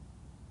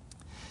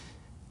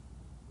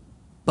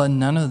 But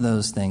none of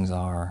those things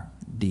are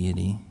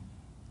deity,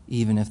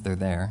 even if they're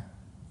there.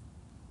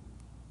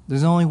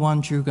 There's only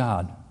one true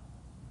God.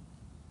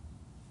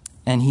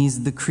 And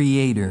he's the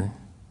creator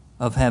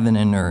of heaven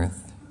and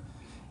earth.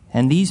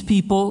 And these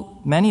people,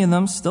 many of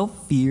them, still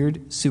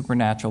feared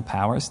supernatural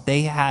powers.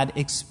 They had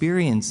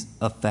experienced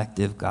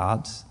effective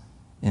gods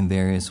in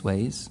various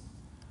ways.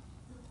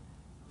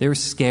 They were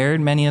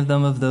scared, many of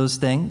them, of those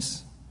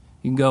things.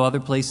 You can go other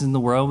places in the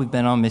world. We've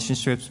been on mission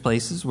trips,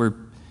 places where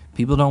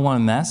people don't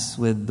want to mess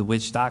with the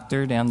witch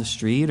doctor down the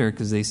street, or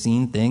because they've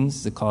seen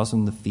things that cause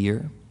them to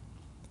fear.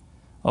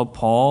 Oh,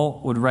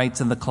 Paul would write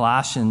to the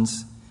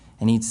Colossians,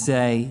 and he'd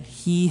say,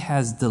 he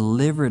has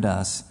delivered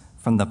us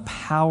from the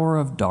power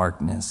of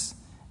darkness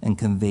and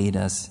conveyed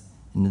us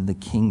into the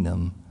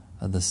kingdom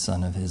of the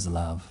Son of his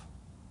love.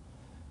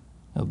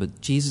 No,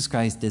 but Jesus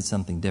Christ did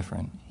something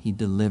different. He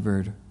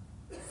delivered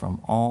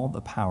from all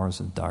the powers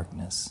of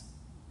darkness.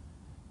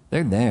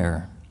 They're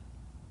there.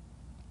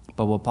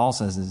 But what Paul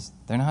says is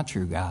they're not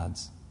true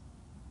gods.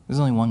 There's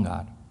only one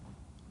God.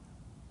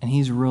 And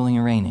he's ruling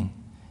and reigning.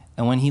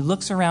 And when he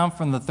looks around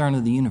from the throne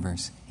of the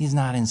universe, he's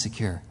not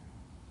insecure.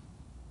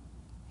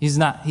 He's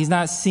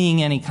not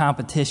seeing any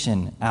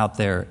competition out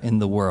there in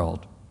the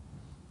world.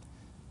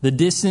 The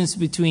distance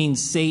between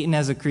Satan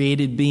as a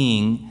created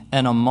being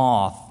and a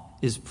moth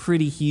is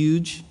pretty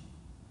huge,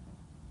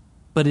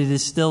 but it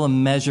is still a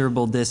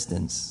measurable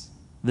distance.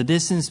 The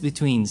distance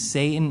between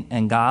Satan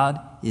and God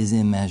is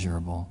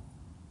immeasurable.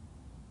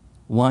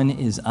 One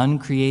is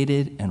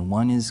uncreated and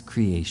one is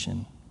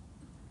creation.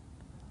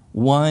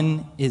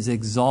 One is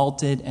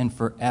exalted and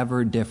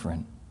forever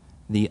different.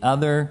 The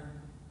other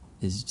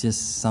is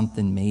just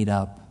something made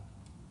up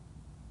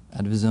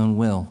out of his own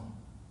will.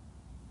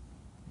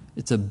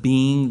 It's a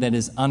being that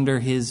is under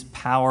his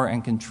power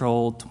and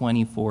control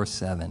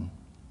 24/7.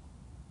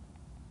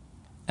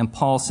 And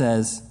Paul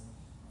says,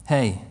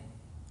 hey,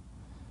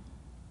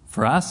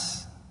 for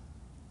us,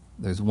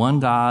 there's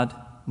one God,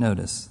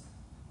 notice,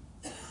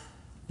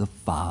 the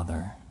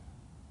Father.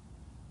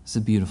 It's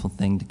a beautiful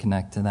thing to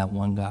connect to that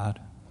one God.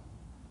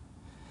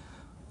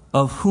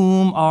 Of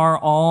whom are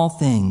all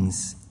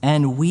things,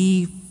 and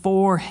we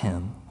for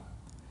him.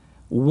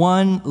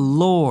 One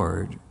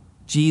Lord,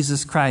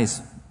 Jesus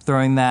Christ.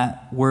 Throwing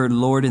that word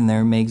Lord in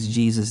there makes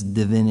Jesus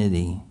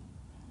divinity.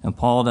 And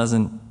Paul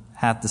doesn't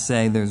have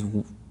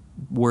to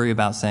worry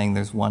about saying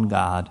there's one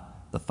God,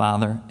 the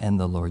Father and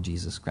the Lord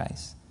Jesus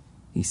Christ.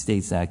 He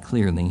states that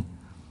clearly.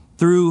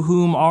 Through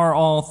whom are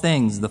all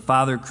things. The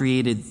Father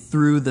created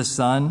through the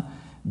Son.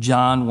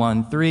 John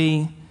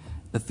 1:3,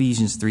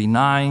 Ephesians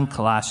 3:9,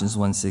 Colossians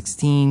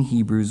 1:16,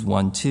 Hebrews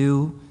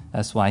 1:2.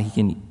 That's why he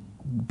can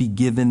be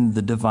given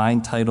the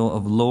divine title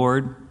of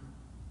Lord.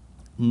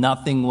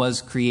 Nothing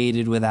was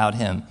created without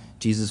him.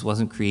 Jesus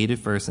wasn't created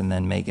first and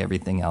then make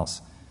everything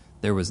else.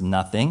 There was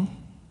nothing,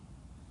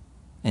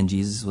 and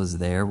Jesus was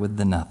there with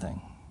the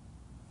nothing.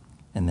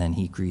 And then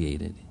he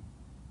created.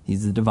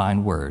 He's the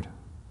divine word.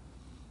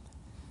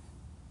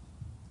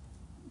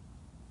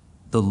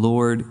 The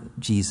Lord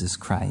Jesus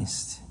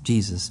Christ.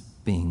 Jesus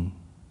being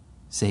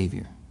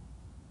Savior.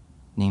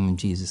 Name him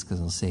Jesus because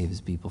he'll save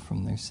his people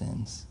from their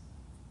sins.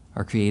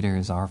 Our Creator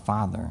is our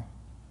Father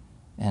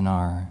and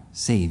our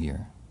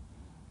Savior.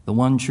 The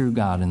one true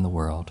God in the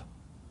world.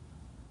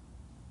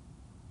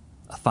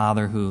 A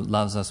Father who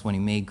loves us when he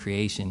made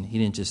creation. He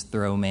didn't just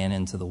throw man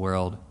into the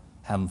world,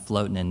 have him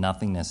floating in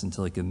nothingness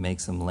until he could make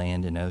some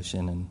land and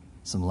ocean and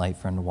some light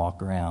for him to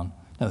walk around.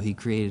 No, he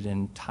created an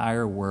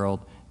entire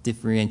world,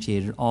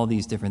 differentiated all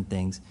these different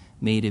things,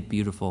 made it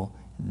beautiful,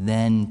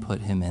 then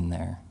put him in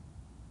there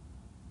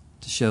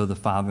to show the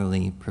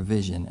fatherly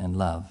provision and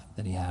love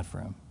that he had for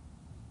him.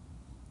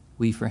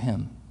 We for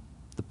him,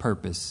 the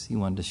purpose he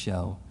wanted to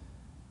show,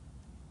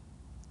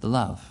 the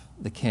love,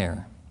 the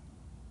care.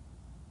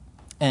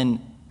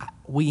 And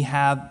we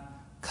have,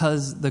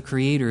 because the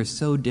Creator is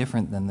so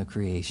different than the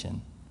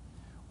creation,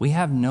 we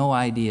have no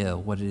idea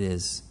what it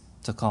is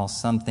to call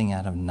something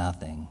out of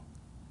nothing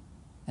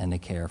and to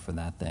care for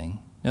that thing.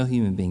 No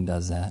human being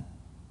does that.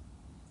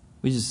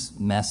 We just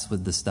mess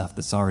with the stuff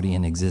that's already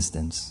in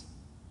existence.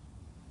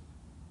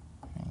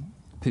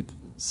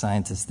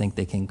 Scientists think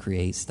they can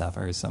create stuff.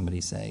 I heard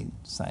somebody say,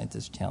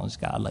 scientists challenge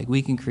God, like,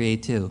 we can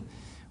create too.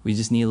 We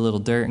just need a little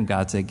dirt, and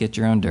God said, get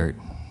your own dirt.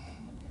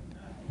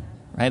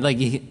 Right?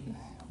 Like,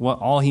 what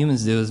all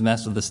humans do is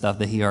mess with the stuff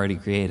that he already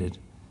created.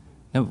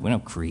 No, we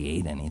don't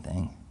create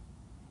anything.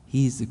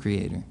 He's the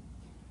creator.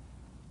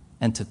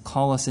 And to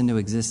call us into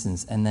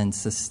existence and then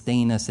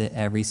sustain us at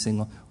every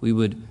single, we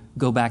would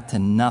go back to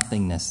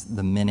nothingness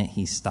the minute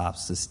he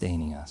stops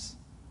sustaining us.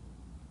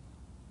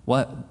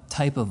 What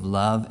type of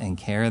love and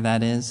care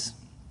that is,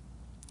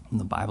 and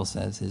the Bible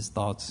says his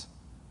thoughts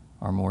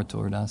are more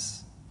toward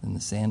us than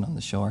the sand on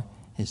the shore,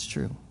 is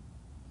true.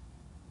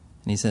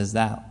 And he says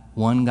that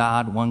one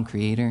God, one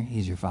Creator,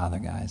 he's your Father,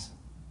 guys.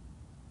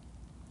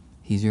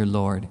 He's your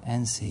Lord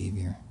and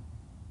Savior,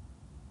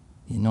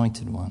 the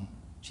Anointed One,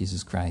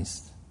 Jesus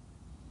Christ.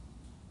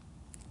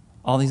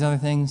 All these other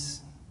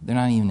things, they're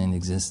not even in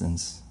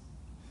existence.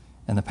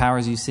 And the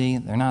powers you see,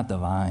 they're not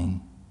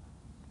divine.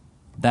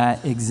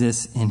 That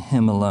exists in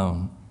him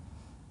alone.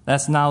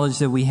 That's knowledge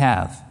that we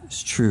have.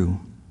 It's true.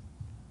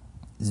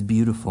 It's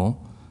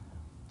beautiful.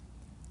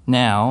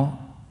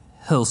 Now,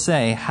 he'll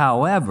say,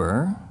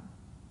 however,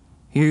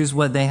 here's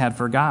what they had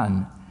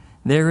forgotten.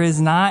 There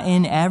is not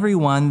in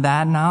everyone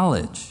that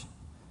knowledge.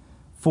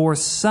 For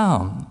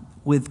some,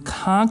 with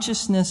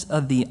consciousness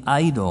of the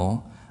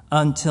idol,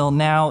 until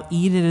now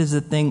eat it as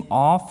a thing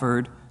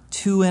offered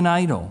to an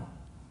idol,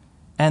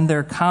 and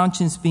their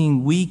conscience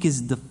being weak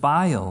is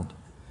defiled.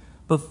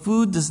 But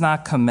food does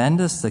not commend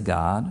us to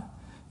God,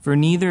 for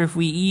neither if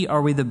we eat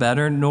are we the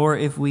better, nor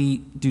if we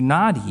do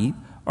not eat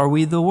are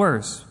we the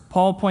worse.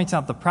 Paul points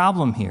out the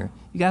problem here.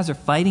 You guys are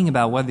fighting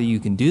about whether you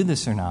can do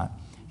this or not.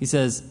 He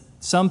says,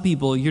 some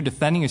people, you're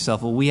defending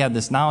yourself. Well, we have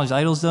this knowledge.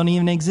 Idols don't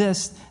even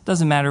exist. It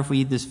doesn't matter if we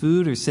eat this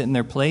food or sit in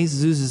their place.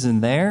 Zeus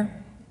isn't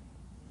there.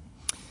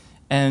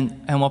 And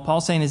what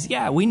Paul's saying is,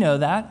 yeah, we know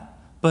that.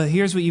 But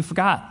here's what you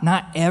forgot.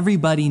 Not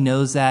everybody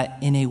knows that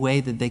in a way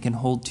that they can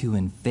hold to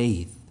in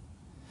faith.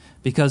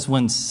 Because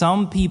when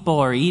some people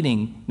are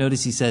eating,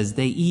 notice he says,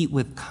 they eat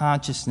with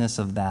consciousness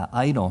of that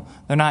idol.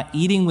 They're not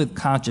eating with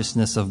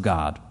consciousness of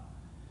God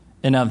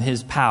and of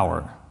his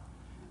power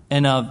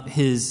and of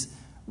his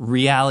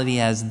reality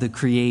as the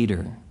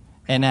creator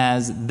and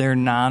as their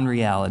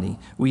non-reality.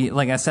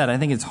 Like I said, I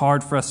think it's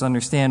hard for us to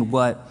understand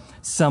what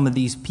some of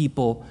these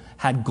people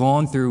had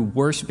gone through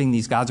worshiping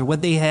these gods, or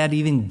what they had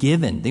even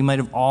given. They might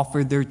have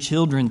offered their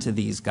children to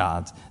these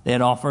gods. They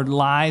had offered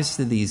lives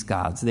to these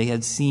gods. They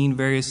had seen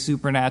various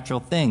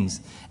supernatural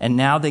things. And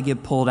now they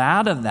get pulled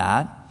out of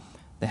that.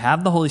 They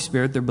have the Holy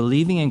Spirit. They're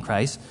believing in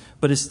Christ.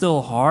 But it's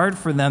still hard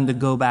for them to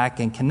go back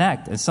and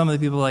connect. And some of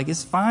the people are like,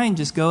 it's fine,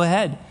 just go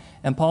ahead.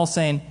 And Paul's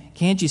saying,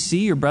 can't you see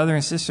your brother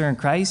and sister in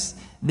Christ?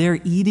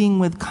 They're eating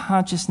with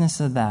consciousness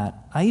of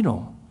that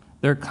idol.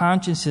 Their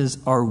consciences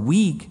are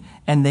weak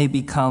and they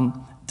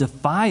become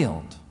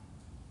defiled.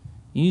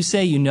 You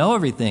say you know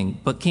everything,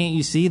 but can't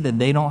you see that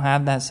they don't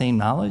have that same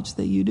knowledge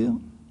that you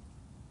do?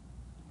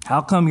 How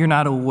come you're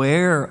not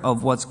aware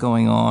of what's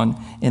going on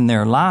in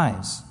their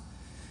lives?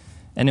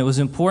 And it was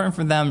important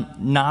for them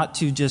not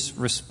to just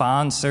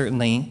respond,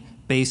 certainly,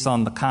 based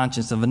on the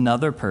conscience of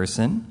another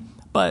person,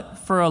 but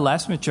for a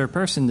less mature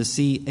person to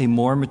see a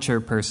more mature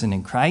person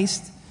in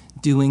Christ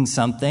doing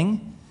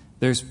something.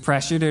 There's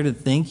pressure there to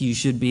think you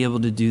should be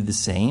able to do the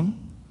same.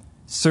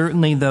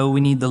 Certainly, though, we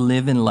need to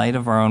live in light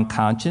of our own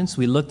conscience.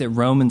 We looked at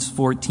Romans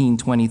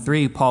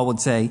 14:23. Paul would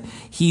say,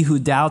 he who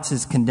doubts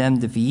is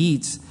condemned if he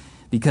eats,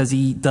 because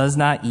he does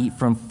not eat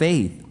from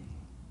faith.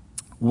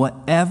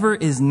 Whatever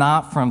is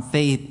not from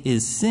faith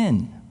is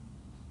sin.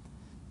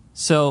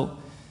 So,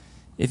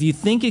 If you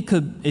think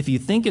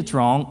it's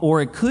wrong,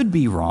 or it could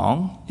be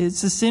wrong,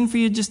 it's a sin for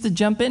you just to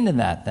jump into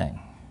that thing.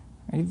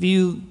 If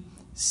you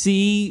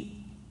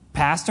see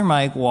Pastor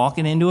Mike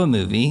walking into a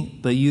movie,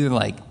 but you're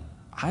like,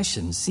 I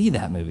shouldn't see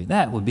that movie.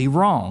 That would be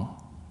wrong.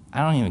 I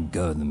don't even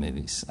go to the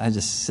movies. I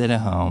just sit at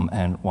home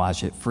and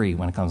watch it free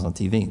when it comes on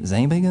TV. Does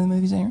anybody go to the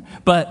movies here?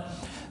 But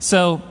this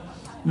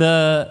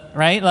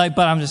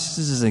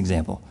is an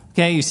example.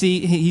 Okay, you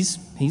see,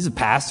 he's a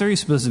pastor. He's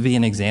supposed to be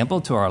an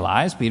example to our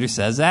lives. Peter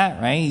says that,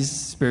 right? He's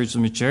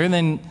spiritually mature,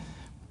 then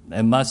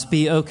it must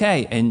be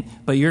okay.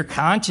 But your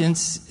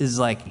conscience is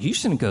like, you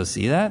shouldn't go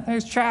see that.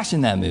 There's trash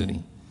in that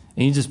movie.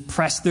 And you just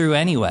press through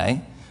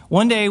anyway.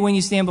 One day when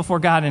you stand before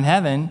God in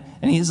heaven,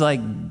 and he's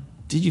like,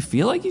 did you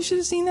feel like you should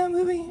have seen that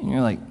movie? And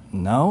you're like,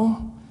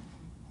 no.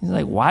 He's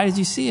like, why did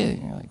you see it?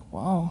 And you're like,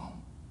 well,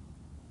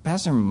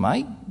 Pastor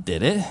Mike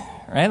did it,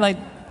 right? Like,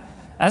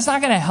 that's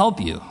not going to help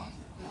you.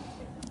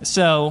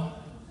 So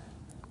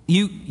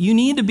you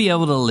need to be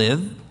able to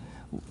live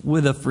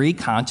with a free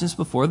conscience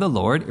before the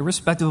Lord,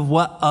 irrespective of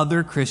what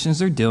other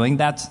Christians are doing.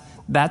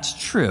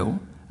 That's true.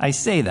 I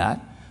say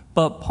that.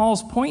 But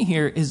Paul's point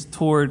here is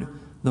toward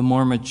the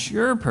more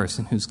mature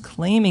person who's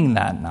claiming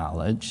that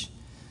knowledge,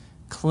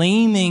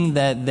 claiming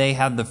that they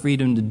have the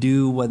freedom to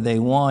do what they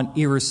want,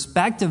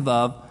 irrespective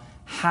of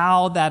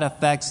how that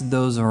affects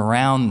those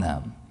around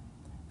them.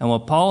 And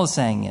what Paul is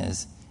saying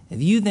is,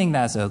 if you think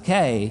that's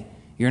okay,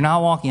 you're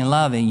not walking in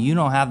love and you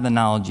don't have the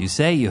knowledge you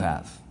say you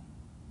have.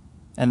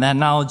 And that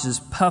knowledge is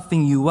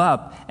puffing you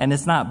up, and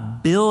it's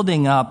not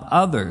building up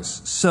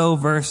others. So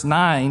verse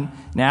 9,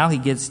 now he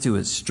gets to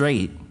it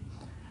straight.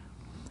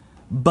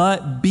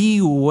 But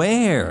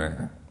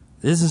beware,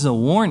 this is a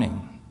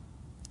warning,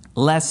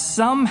 lest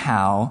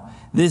somehow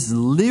this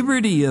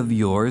liberty of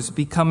yours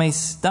become a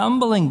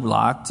stumbling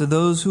block to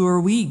those who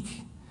are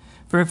weak.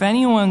 For if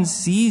anyone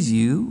sees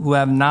you who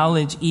have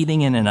knowledge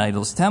eating in an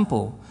idol's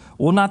temple,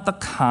 will not the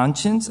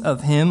conscience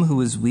of him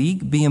who is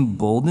weak be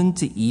emboldened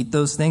to eat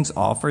those things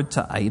offered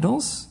to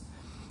idols?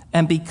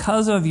 And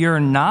because of your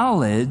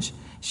knowledge,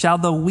 shall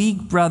the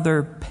weak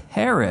brother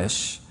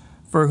perish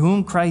for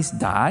whom Christ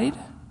died?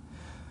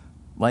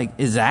 Like,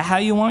 is that how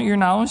you want your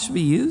knowledge to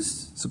be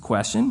used? It's a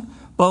question.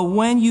 But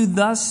when you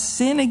thus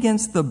sin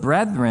against the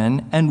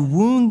brethren and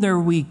wound their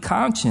weak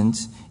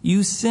conscience,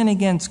 you sin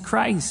against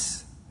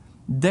Christ.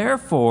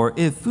 Therefore,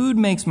 if food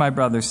makes my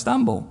brother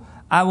stumble,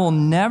 I will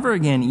never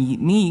again eat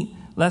meat,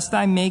 lest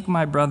I make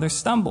my brother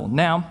stumble.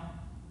 Now,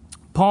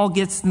 Paul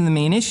gets to the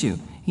main issue.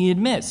 He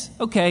admits,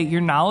 okay,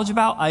 your knowledge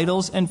about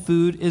idols and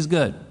food is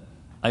good.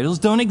 Idols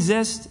don't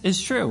exist, is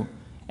true.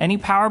 Any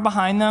power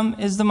behind them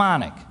is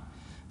demonic.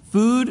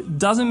 Food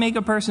doesn't make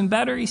a person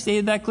better, he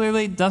stated that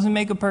clearly. It doesn't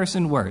make a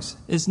person worse.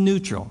 It's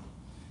neutral.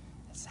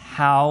 It's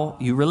how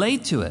you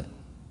relate to it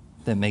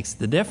that makes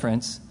the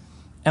difference.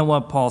 And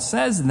what Paul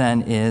says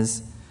then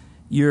is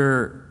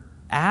your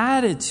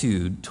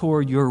attitude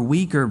toward your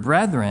weaker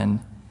brethren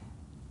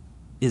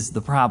is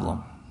the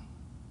problem.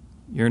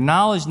 Your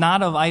knowledge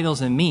not of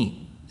idols and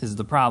meat is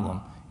the problem.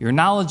 Your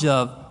knowledge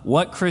of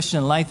what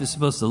Christian life is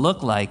supposed to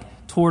look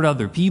like toward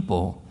other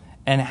people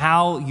and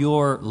how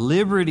your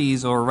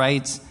liberties or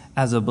rights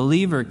as a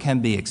believer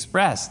can be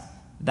expressed,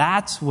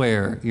 that's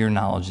where your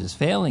knowledge is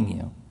failing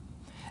you.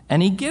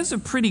 And he gives a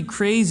pretty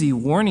crazy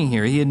warning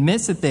here. He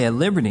admits that they have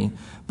liberty,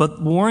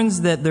 but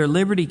warns that their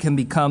liberty can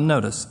become,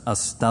 notice, a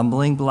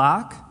stumbling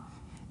block.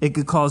 It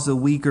could cause the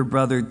weaker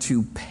brother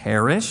to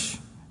perish,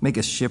 make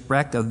a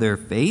shipwreck of their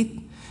faith.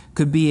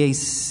 Could be a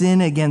sin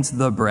against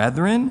the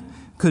brethren.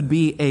 Could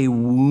be a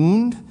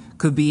wound.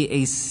 Could be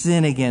a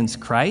sin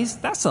against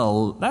Christ. That's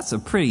a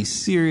pretty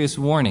serious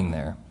warning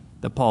there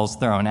that Paul's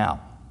throwing out.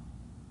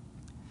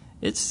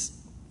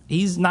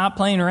 He's not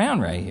playing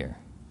around right here.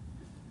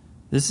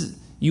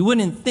 You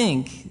wouldn't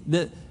think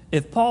that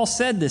if Paul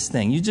said this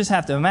thing, you just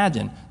have to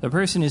imagine the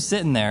person who's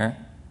sitting there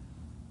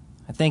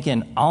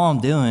thinking, all I'm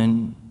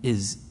doing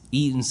is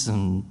eating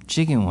some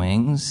chicken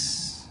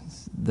wings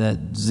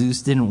that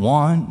Zeus didn't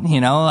want.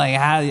 You're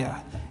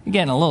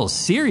getting a little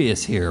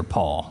serious here,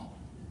 Paul.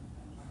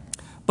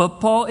 But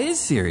Paul is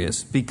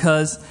serious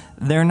because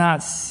they're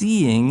not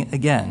seeing,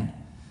 again,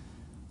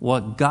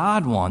 what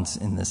God wants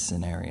in this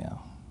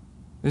scenario.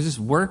 They're just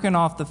working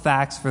off the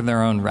facts for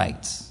their own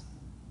rights.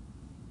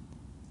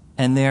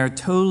 And they're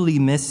totally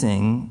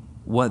missing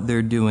what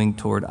they're doing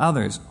toward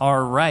others.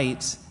 Our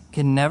rights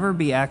can never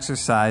be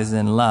exercised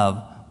in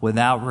love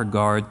without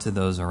regard to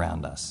those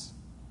around us.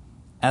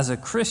 As a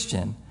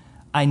Christian,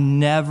 I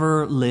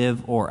never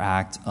live or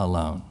act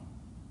alone.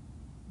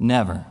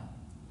 Never.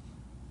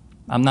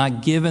 I'm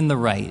not given the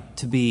right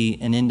to be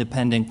an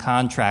independent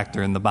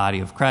contractor in the body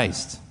of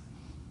Christ.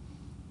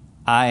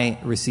 I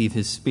receive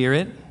His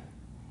Spirit,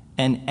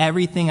 and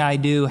everything I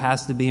do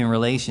has to be in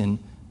relation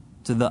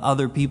to the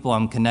other people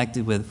I'm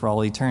connected with for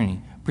all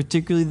eternity,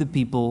 particularly the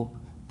people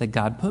that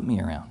God put me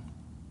around,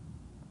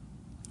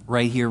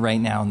 right here, right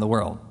now in the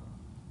world,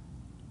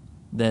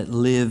 that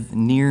live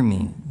near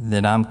me,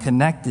 that I'm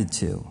connected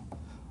to.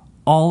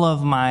 All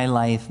of my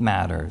life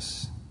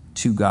matters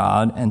to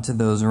God and to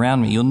those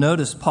around me. You'll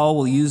notice Paul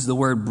will use the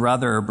word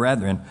brother or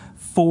brethren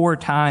 4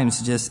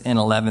 times just in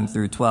 11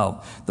 through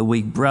 12. The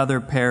weak brother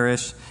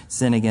perish,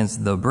 sin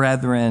against the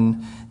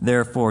brethren,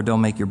 therefore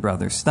don't make your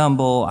brother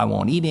stumble. I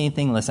won't eat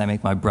anything unless I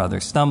make my brother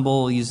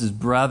stumble. He uses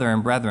brother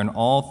and brethren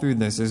all through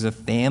this. There's a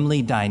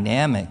family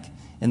dynamic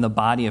in the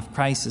body of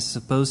Christ that's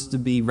supposed to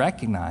be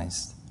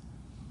recognized.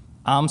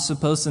 I'm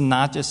supposed to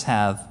not just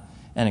have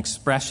an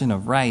expression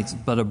of rights,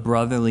 but a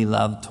brotherly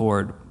love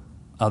toward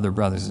other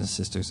brothers and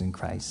sisters in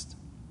Christ.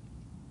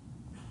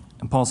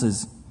 And Paul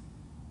says,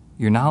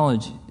 your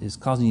knowledge is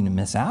causing you to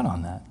miss out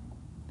on that.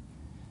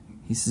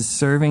 He says,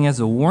 serving as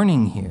a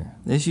warning here.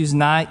 The issue is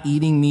not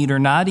eating meat or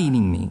not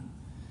eating meat.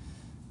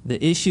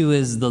 The issue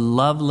is the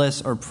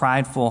loveless or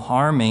prideful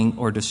harming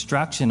or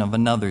destruction of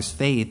another's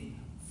faith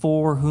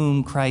for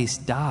whom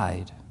Christ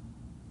died.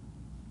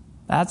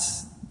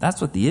 That's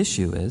what the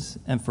issue is.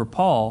 And for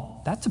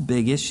Paul, that's a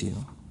big issue.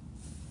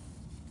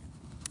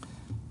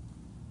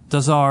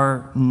 Does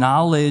our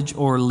knowledge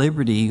or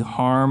liberty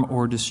harm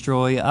or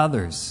destroy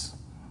others?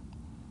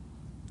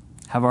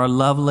 Have our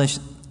loveless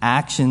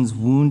actions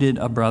wounded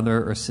a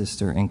brother or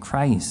sister in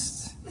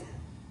Christ?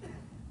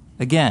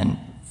 Again,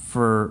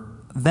 for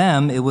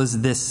them, it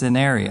was this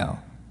scenario,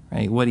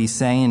 right? What he's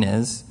saying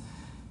is,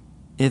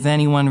 if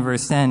anyone,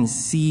 verse 10,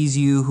 sees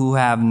you who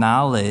have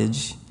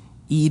knowledge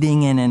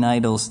eating in an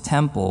idol's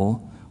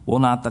temple, will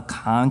not the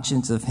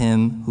conscience of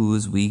him who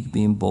is weak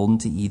be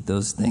emboldened to eat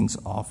those things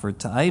offered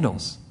to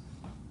idols?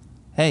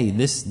 Hey,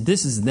 this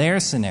is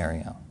their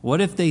scenario. What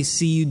if they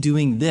see you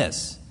doing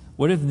this?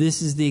 What if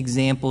this is the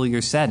example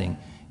you're setting?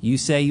 You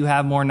say you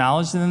have more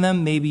knowledge than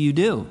them, maybe you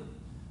do.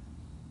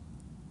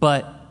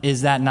 But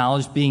is that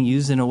knowledge being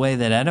used in a way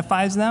that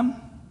edifies them?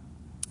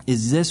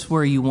 Is this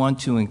where you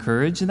want to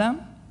encourage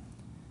them?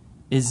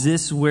 Is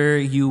this where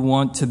you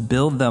want to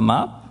build them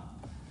up?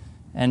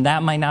 And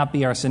that might not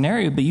be our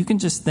scenario, but you can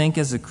just think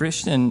as a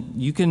Christian,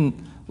 you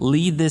can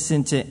lead this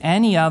into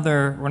any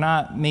other, we're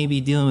not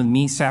maybe dealing with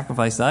meat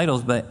sacrifice to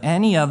idols, but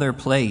any other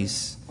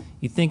place.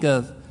 You think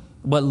of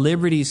what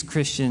liberties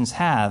Christians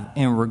have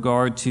in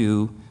regard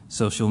to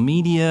social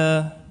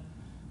media,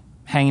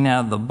 hanging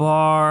out at the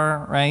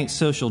bar, right?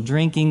 Social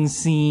drinking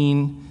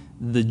scene,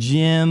 the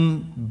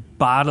gym,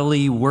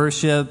 bodily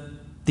worship,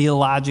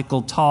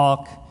 theological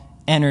talk,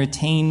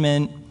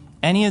 entertainment,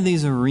 any of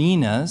these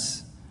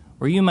arenas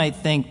where you might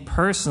think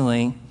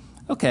personally,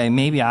 okay,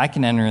 maybe I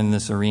can enter in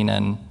this arena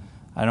and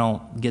I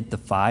don't get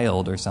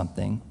defiled or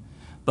something.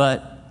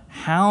 But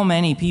how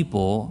many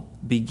people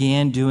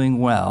began doing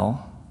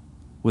well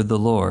with the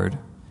Lord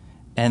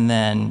and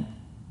then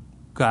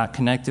got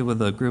connected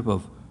with a group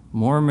of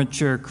more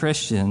mature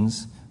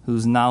Christians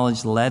whose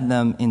knowledge led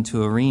them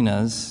into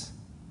arenas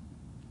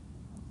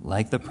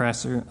like the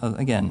press, or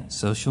again,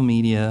 social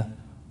media,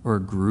 or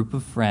a group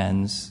of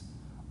friends,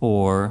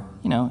 or,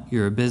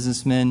 you're a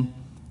businessman.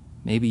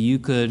 Maybe you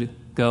could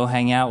go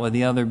hang out with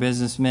the other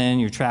businessmen.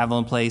 You're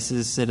traveling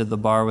places, sit at the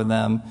bar with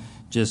them,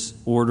 just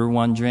order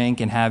one drink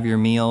and have your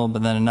meal.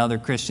 But then another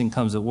Christian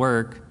comes at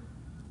work.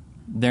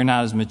 They're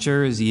not as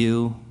mature as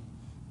you.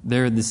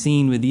 They're at the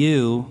scene with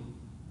you.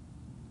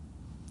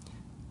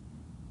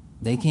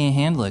 They can't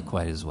handle it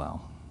quite as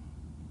well.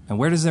 And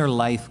where does their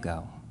life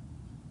go?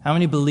 How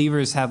many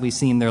believers have we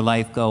seen their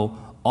life go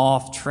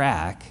off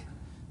track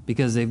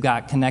because they've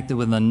got connected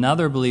with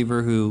another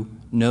believer who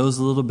knows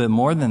a little bit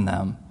more than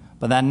them,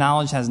 but that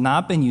knowledge has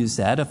not been used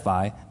to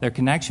edify? Their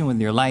connection with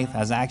your life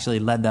has actually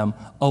led them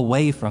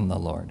away from the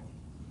Lord.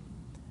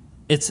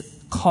 It's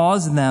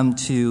caused them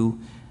to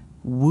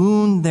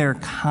wound their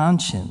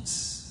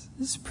conscience.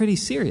 This is pretty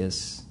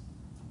serious.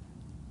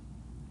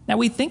 Now,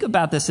 we think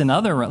about this in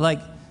other,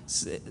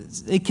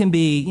 it can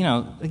be,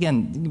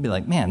 again, you can be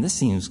like, man, this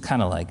seems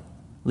kind of like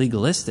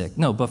legalistic.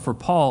 No, but for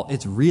Paul,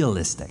 it's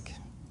realistic.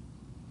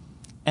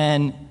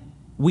 And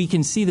we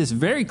can see this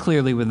very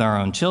clearly with our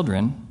own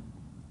children.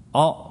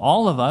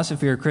 All of us,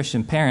 if you're a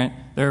Christian parent,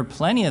 there are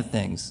plenty of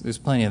things. There's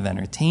plenty of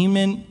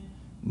entertainment,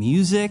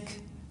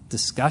 music,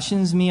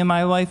 discussions me and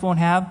my wife won't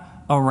have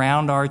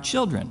around our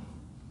children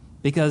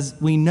because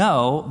we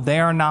know they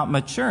are not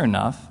mature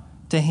enough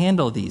to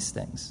handle these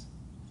things.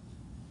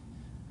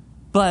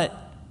 But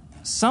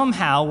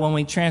somehow when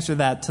we transfer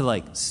that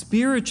to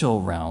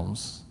spiritual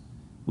realms,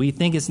 we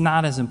think it's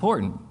not as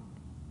important.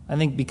 I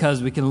think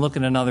because we can look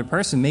at another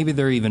person, maybe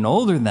they're even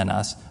older than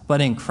us,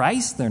 but in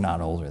Christ they're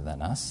not older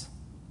than us.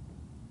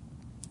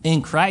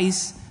 In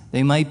Christ,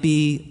 they might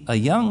be a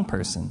young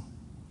person.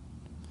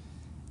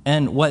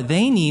 And what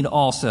they need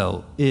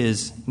also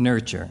is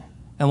nurture.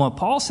 And what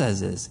Paul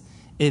says is,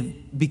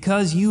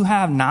 because you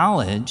have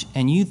knowledge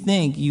and you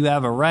think you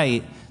have a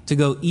right to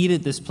go eat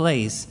at this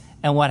place,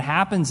 and what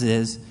happens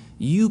is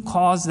you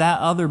cause that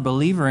other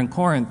believer in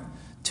Corinth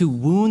to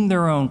wound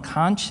their own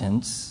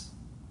conscience.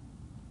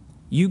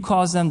 You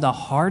cause them to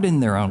harden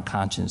their own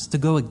conscience, to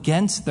go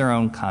against their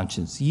own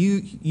conscience.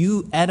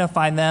 You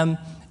edify them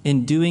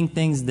in doing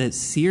things that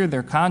sear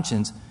their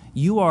conscience.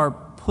 You are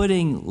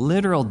putting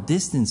literal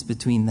distance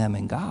between them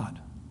and God.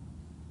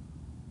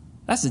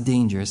 That's a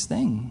dangerous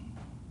thing.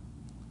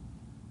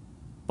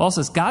 Paul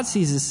says God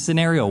sees this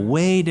scenario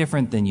way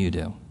different than you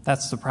do.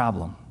 That's the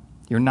problem.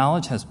 Your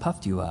knowledge has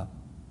puffed you up.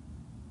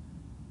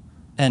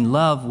 And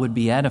love would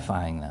be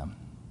edifying them.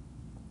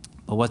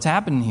 But what's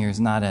happening here is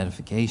not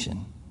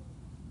edification.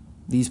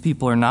 These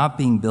people are not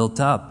being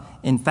built up.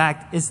 In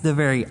fact, it's the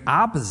very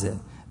opposite.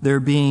 They're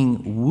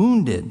being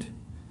wounded.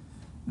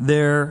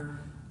 They're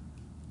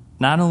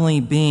not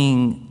only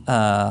being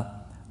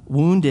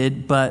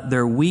wounded, but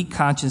their weak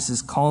conscience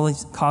is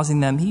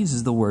causing them, he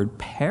uses the word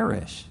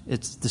perish.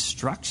 It's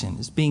destruction.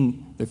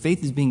 Their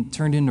faith is being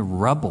turned into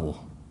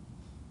rubble.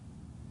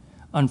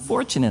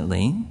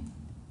 Unfortunately,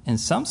 in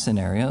some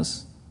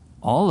scenarios,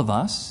 all of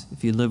us,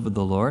 if you live with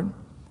the Lord,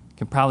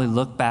 can probably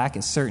look back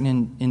at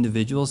certain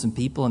individuals and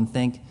people and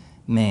think,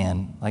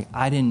 man, like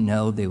I didn't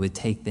know they would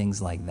take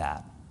things like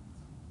that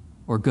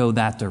or go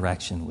that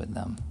direction with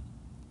them.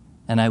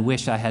 And I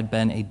wish I had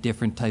been a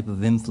different type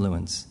of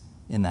influence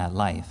in that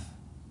life.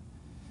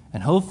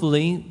 And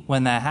hopefully,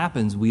 when that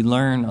happens, we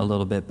learn a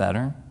little bit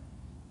better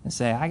and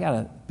say, I got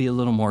to be a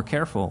little more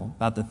careful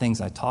about the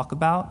things I talk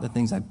about, the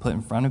things I put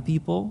in front of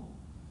people,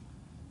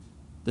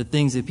 the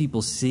things that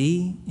people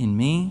see in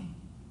me.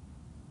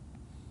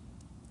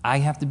 I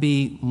have to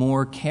be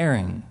more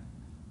caring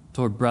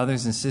toward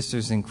brothers and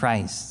sisters in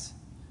Christ,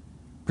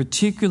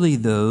 particularly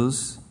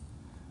those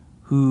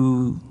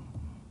who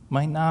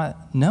might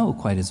not know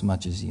quite as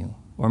much as you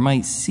or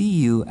might see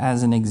you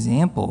as an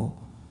example.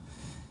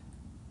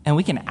 And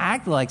we can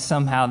act like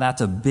somehow that's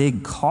a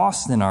big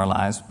cost in our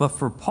lives, but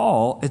for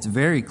Paul, it's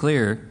very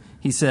clear.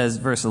 He says,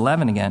 verse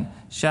 11 again,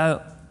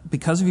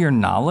 because of your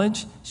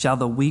knowledge, shall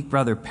the weak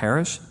brother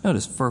perish?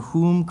 Notice, for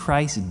whom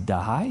Christ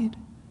died?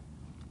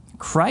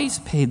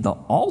 Christ paid the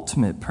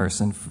ultimate price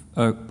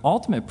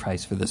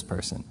for this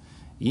person.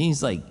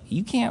 He's like,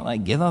 you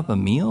can't give up a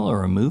meal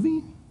or a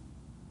movie?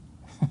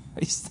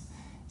 He's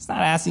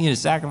not asking you to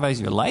sacrifice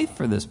your life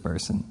for this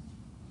person.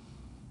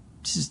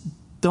 Just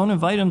don't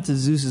invite him to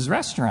Zeus's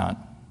restaurant.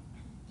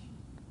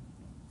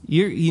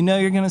 You know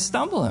you're going to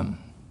stumble him.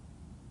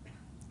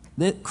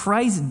 That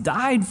Christ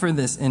died for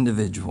this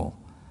individual.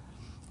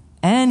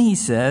 And he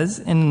says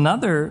in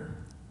another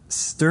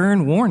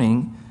stern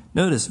warning,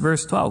 notice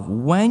verse 12,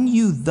 when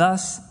you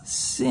thus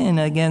sin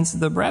against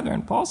the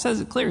brethren. Paul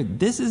says it clear.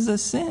 This is a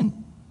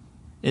sin.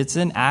 It's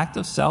an act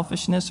of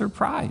selfishness or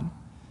pride.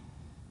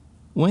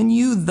 When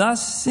you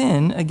thus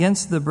sin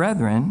against the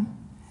brethren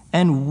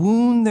and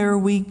wound their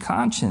weak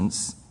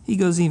conscience, he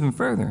goes even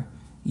further.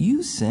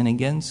 You sin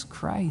against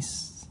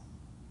Christ.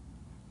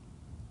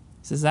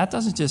 He says that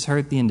doesn't just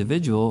hurt the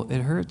individual,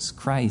 it hurts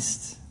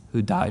Christ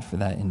who died for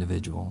that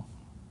individual.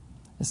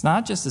 It's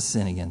not just a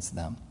sin against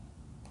them.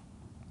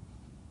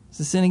 It's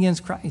a sin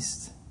against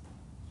Christ.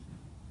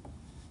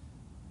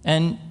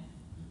 And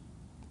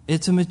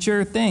it's a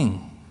mature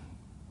thing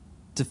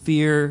to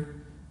fear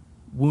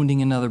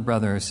wounding another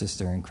brother or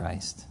sister in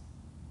Christ.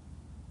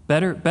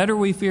 Better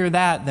we fear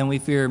that than we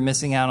fear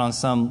missing out on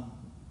some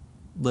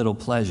little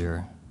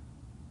pleasure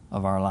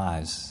of our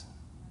lives.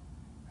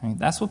 Right?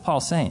 That's what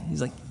Paul's saying.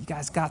 He's like, you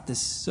guys got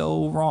this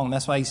so wrong.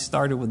 That's why he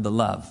started with the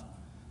love.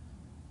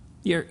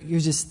 You're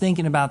just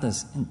thinking about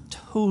this in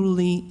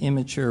totally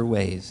immature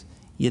ways.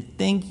 You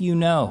think you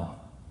know,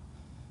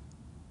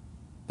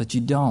 but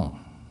you don't.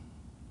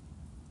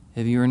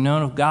 If you were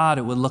known of God,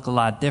 it would look a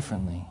lot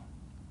differently.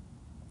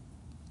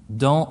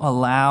 Don't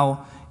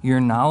allow your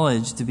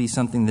knowledge to be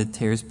something that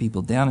tears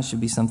people down. It should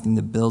be something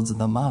that builds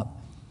them up.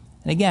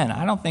 And again,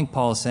 I don't think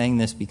Paul is saying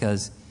this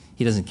because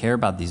he doesn't care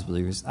about these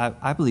believers.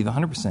 I believe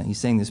 100% he's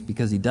saying this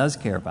because he does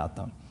care about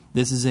them.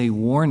 This is a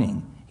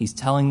warning. He's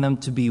telling them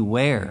to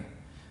beware.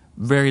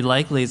 Very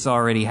likely it's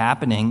already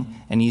happening,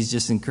 and he's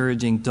just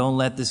encouraging, don't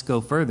let this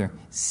go further.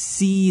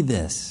 See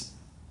this.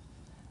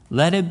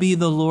 Let it be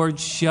the Lord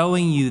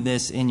showing you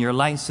this in your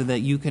life so that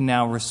you can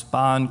now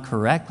respond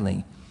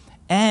correctly.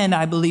 And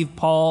I believe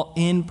Paul,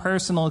 in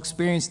personal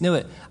experience, knew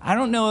it. I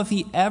don't know if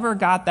he ever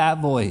got that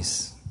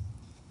voice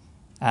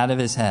out of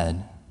his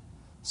head.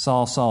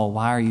 Saul, Saul,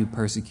 why are you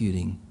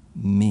persecuting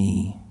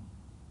me?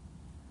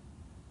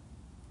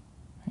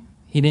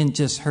 He didn't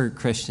just hurt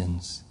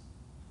Christians.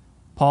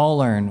 Paul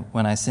learned,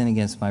 when I sin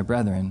against my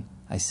brethren,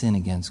 I sin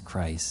against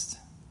Christ.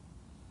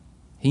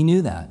 He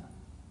knew that.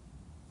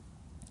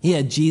 He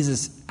had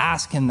Jesus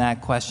ask him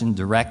that question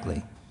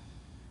directly.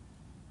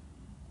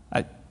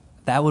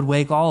 That would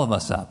wake all of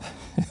us up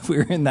if we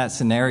were in that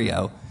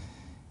scenario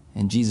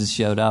and Jesus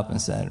showed up and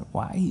said,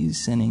 why are you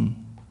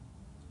sinning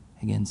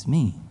against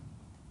me?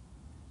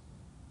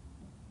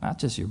 Not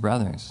just your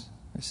brothers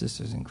or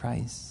sisters in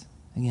Christ,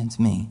 against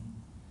me.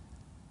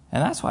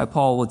 And that's why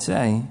Paul would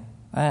say,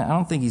 I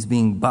don't think he's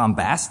being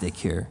bombastic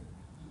here.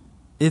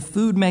 If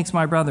food makes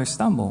my brother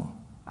stumble,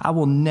 I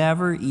will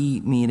never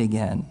eat meat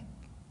again,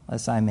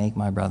 lest I make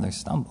my brother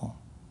stumble.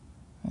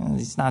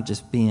 He's not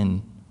just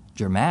being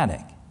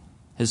dramatic.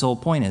 His whole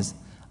point is,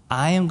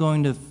 I am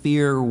going to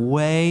fear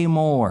way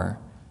more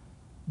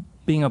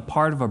being a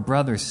part of a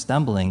brother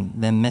stumbling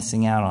than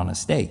missing out on a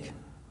steak.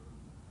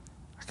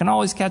 I can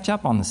always catch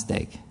up on the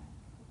steak.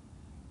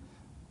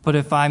 But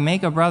if I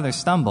make a brother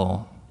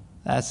stumble,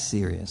 that's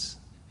serious.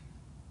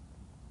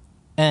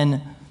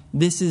 And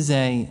this is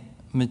a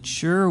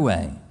mature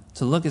way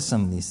to look at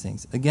some of these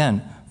things.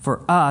 Again, for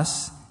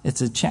us,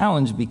 it's a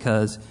challenge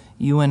because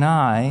you and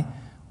I,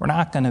 we're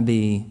not going to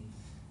be,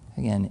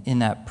 again, in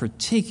that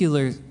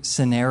particular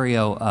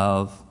scenario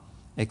of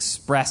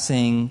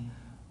expressing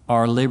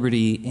our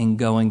liberty in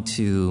going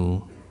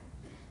to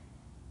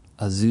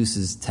a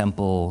Zeus's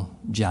temple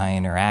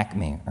giant or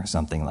Acme or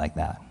something like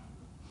that.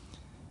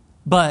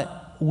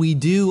 But we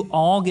do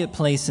all get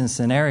placed in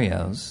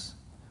scenarios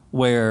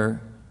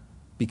where,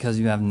 because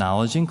you have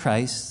knowledge in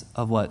Christ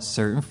of what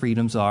certain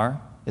freedoms are,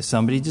 if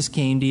somebody just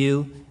came to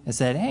you and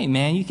said, hey,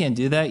 man, you can't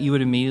do that, you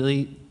would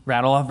immediately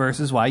rattle off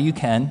verses why you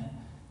can,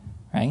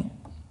 right?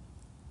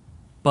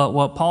 But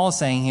what Paul is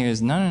saying here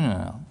is,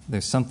 no.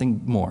 There's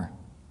something more.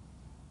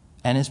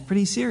 And it's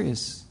pretty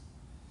serious.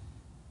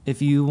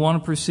 If you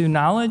want to pursue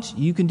knowledge,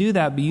 you can do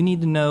that, but you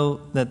need to know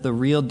that the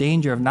real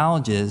danger of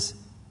knowledge is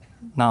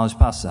knowledge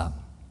puffs up.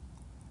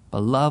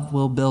 But love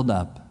will build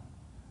up.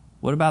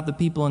 What about the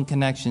people in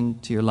connection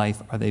to your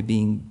life? Are they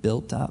being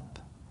built up?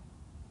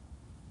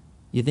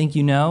 You think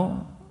you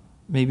know?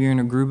 Maybe you're in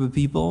a group of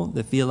people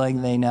that feel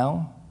like they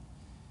know.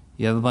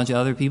 You have a bunch of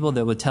other people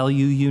that would tell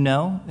you you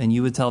know, and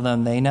you would tell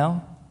them they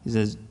know. He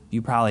says,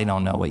 you probably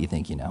don't know what you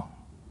think you know.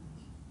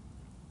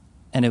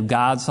 And if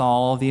God saw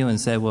all of you and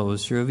said what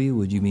was true of you,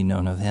 would you be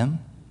known of him?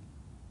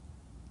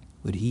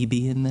 Would he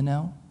be in the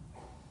know?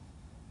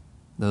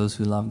 Those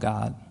who love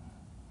God,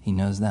 he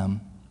knows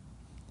them.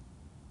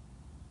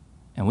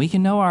 And we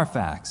can know our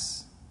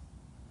facts,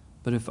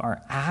 but if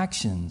our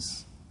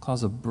actions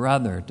cause a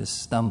brother to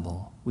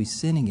stumble, we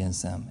sin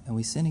against them, and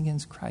we sin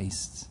against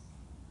Christ.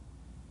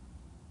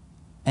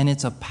 And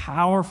it's a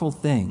powerful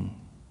thing,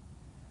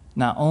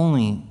 not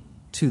only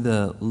to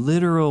the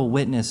literal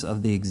witness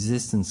of the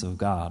existence of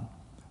God,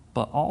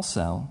 but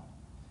also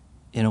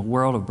in a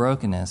world of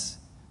brokenness,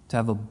 to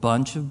have a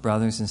bunch of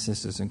brothers and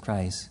sisters in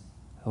Christ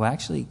who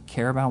actually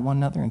care about one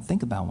another and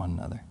think about one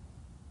another.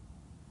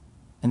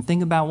 And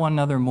think about one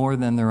another more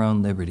than their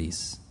own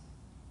liberties.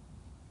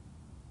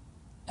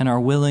 And are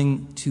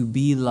willing to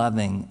be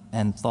loving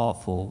and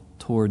thoughtful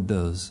toward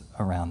those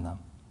around them.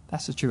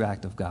 That's a true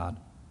act of God.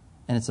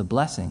 And it's a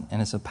blessing,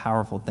 and it's a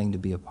powerful thing to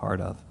be a part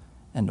of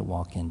and to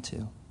walk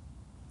into.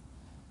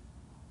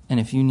 And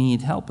if you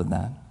need help with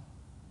that,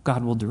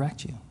 God will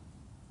direct you.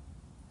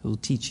 He will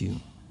teach you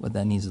what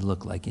that needs to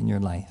look like in your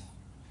life.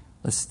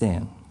 Let's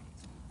stand.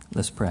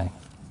 Let's pray.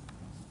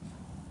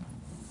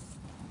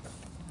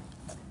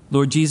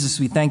 Lord Jesus,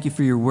 we thank you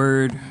for your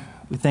word.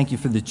 We thank you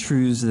for the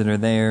truths that are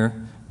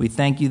there. We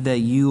thank you that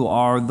you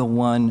are the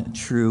one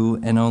true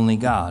and only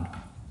God.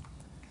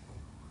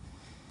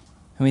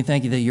 And we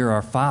thank you that you're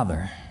our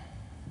Father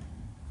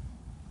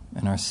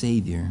and our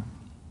Savior,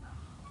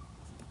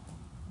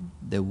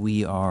 that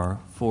we are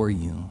for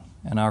you.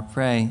 And I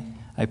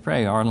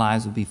pray our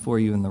lives would be for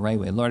you in the right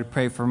way. Lord, I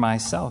pray for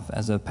myself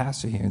as a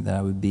pastor here that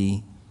I would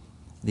be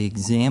the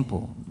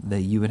example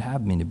that you would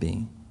have me to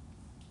be,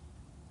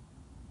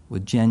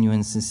 with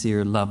genuine,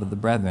 sincere love of the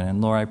brethren.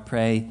 And Lord, I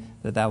pray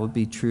that that would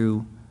be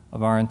true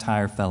of our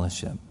entire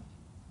fellowship,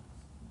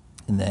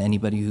 and that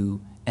anybody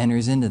who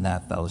enters into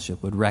that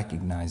fellowship would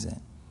recognize it.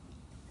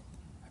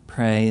 I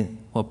pray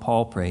what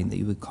Paul prayed, that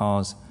you would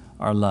cause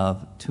our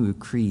love to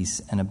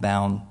increase and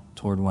abound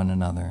toward one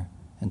another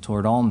and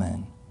toward all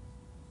men,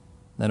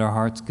 that our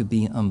hearts could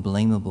be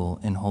unblameable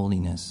in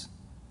holiness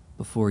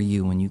before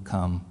you when you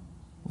come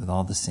with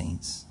all the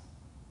saints.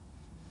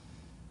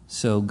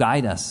 So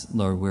guide us,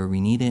 Lord, where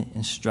we need it.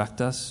 Instruct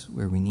us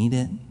where we need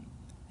it.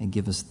 And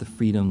give us the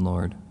freedom,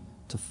 Lord,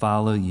 to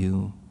follow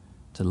you,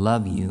 to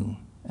love you,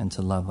 and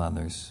to love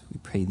others. We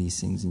pray these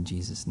things in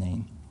Jesus'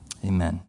 name. Amen.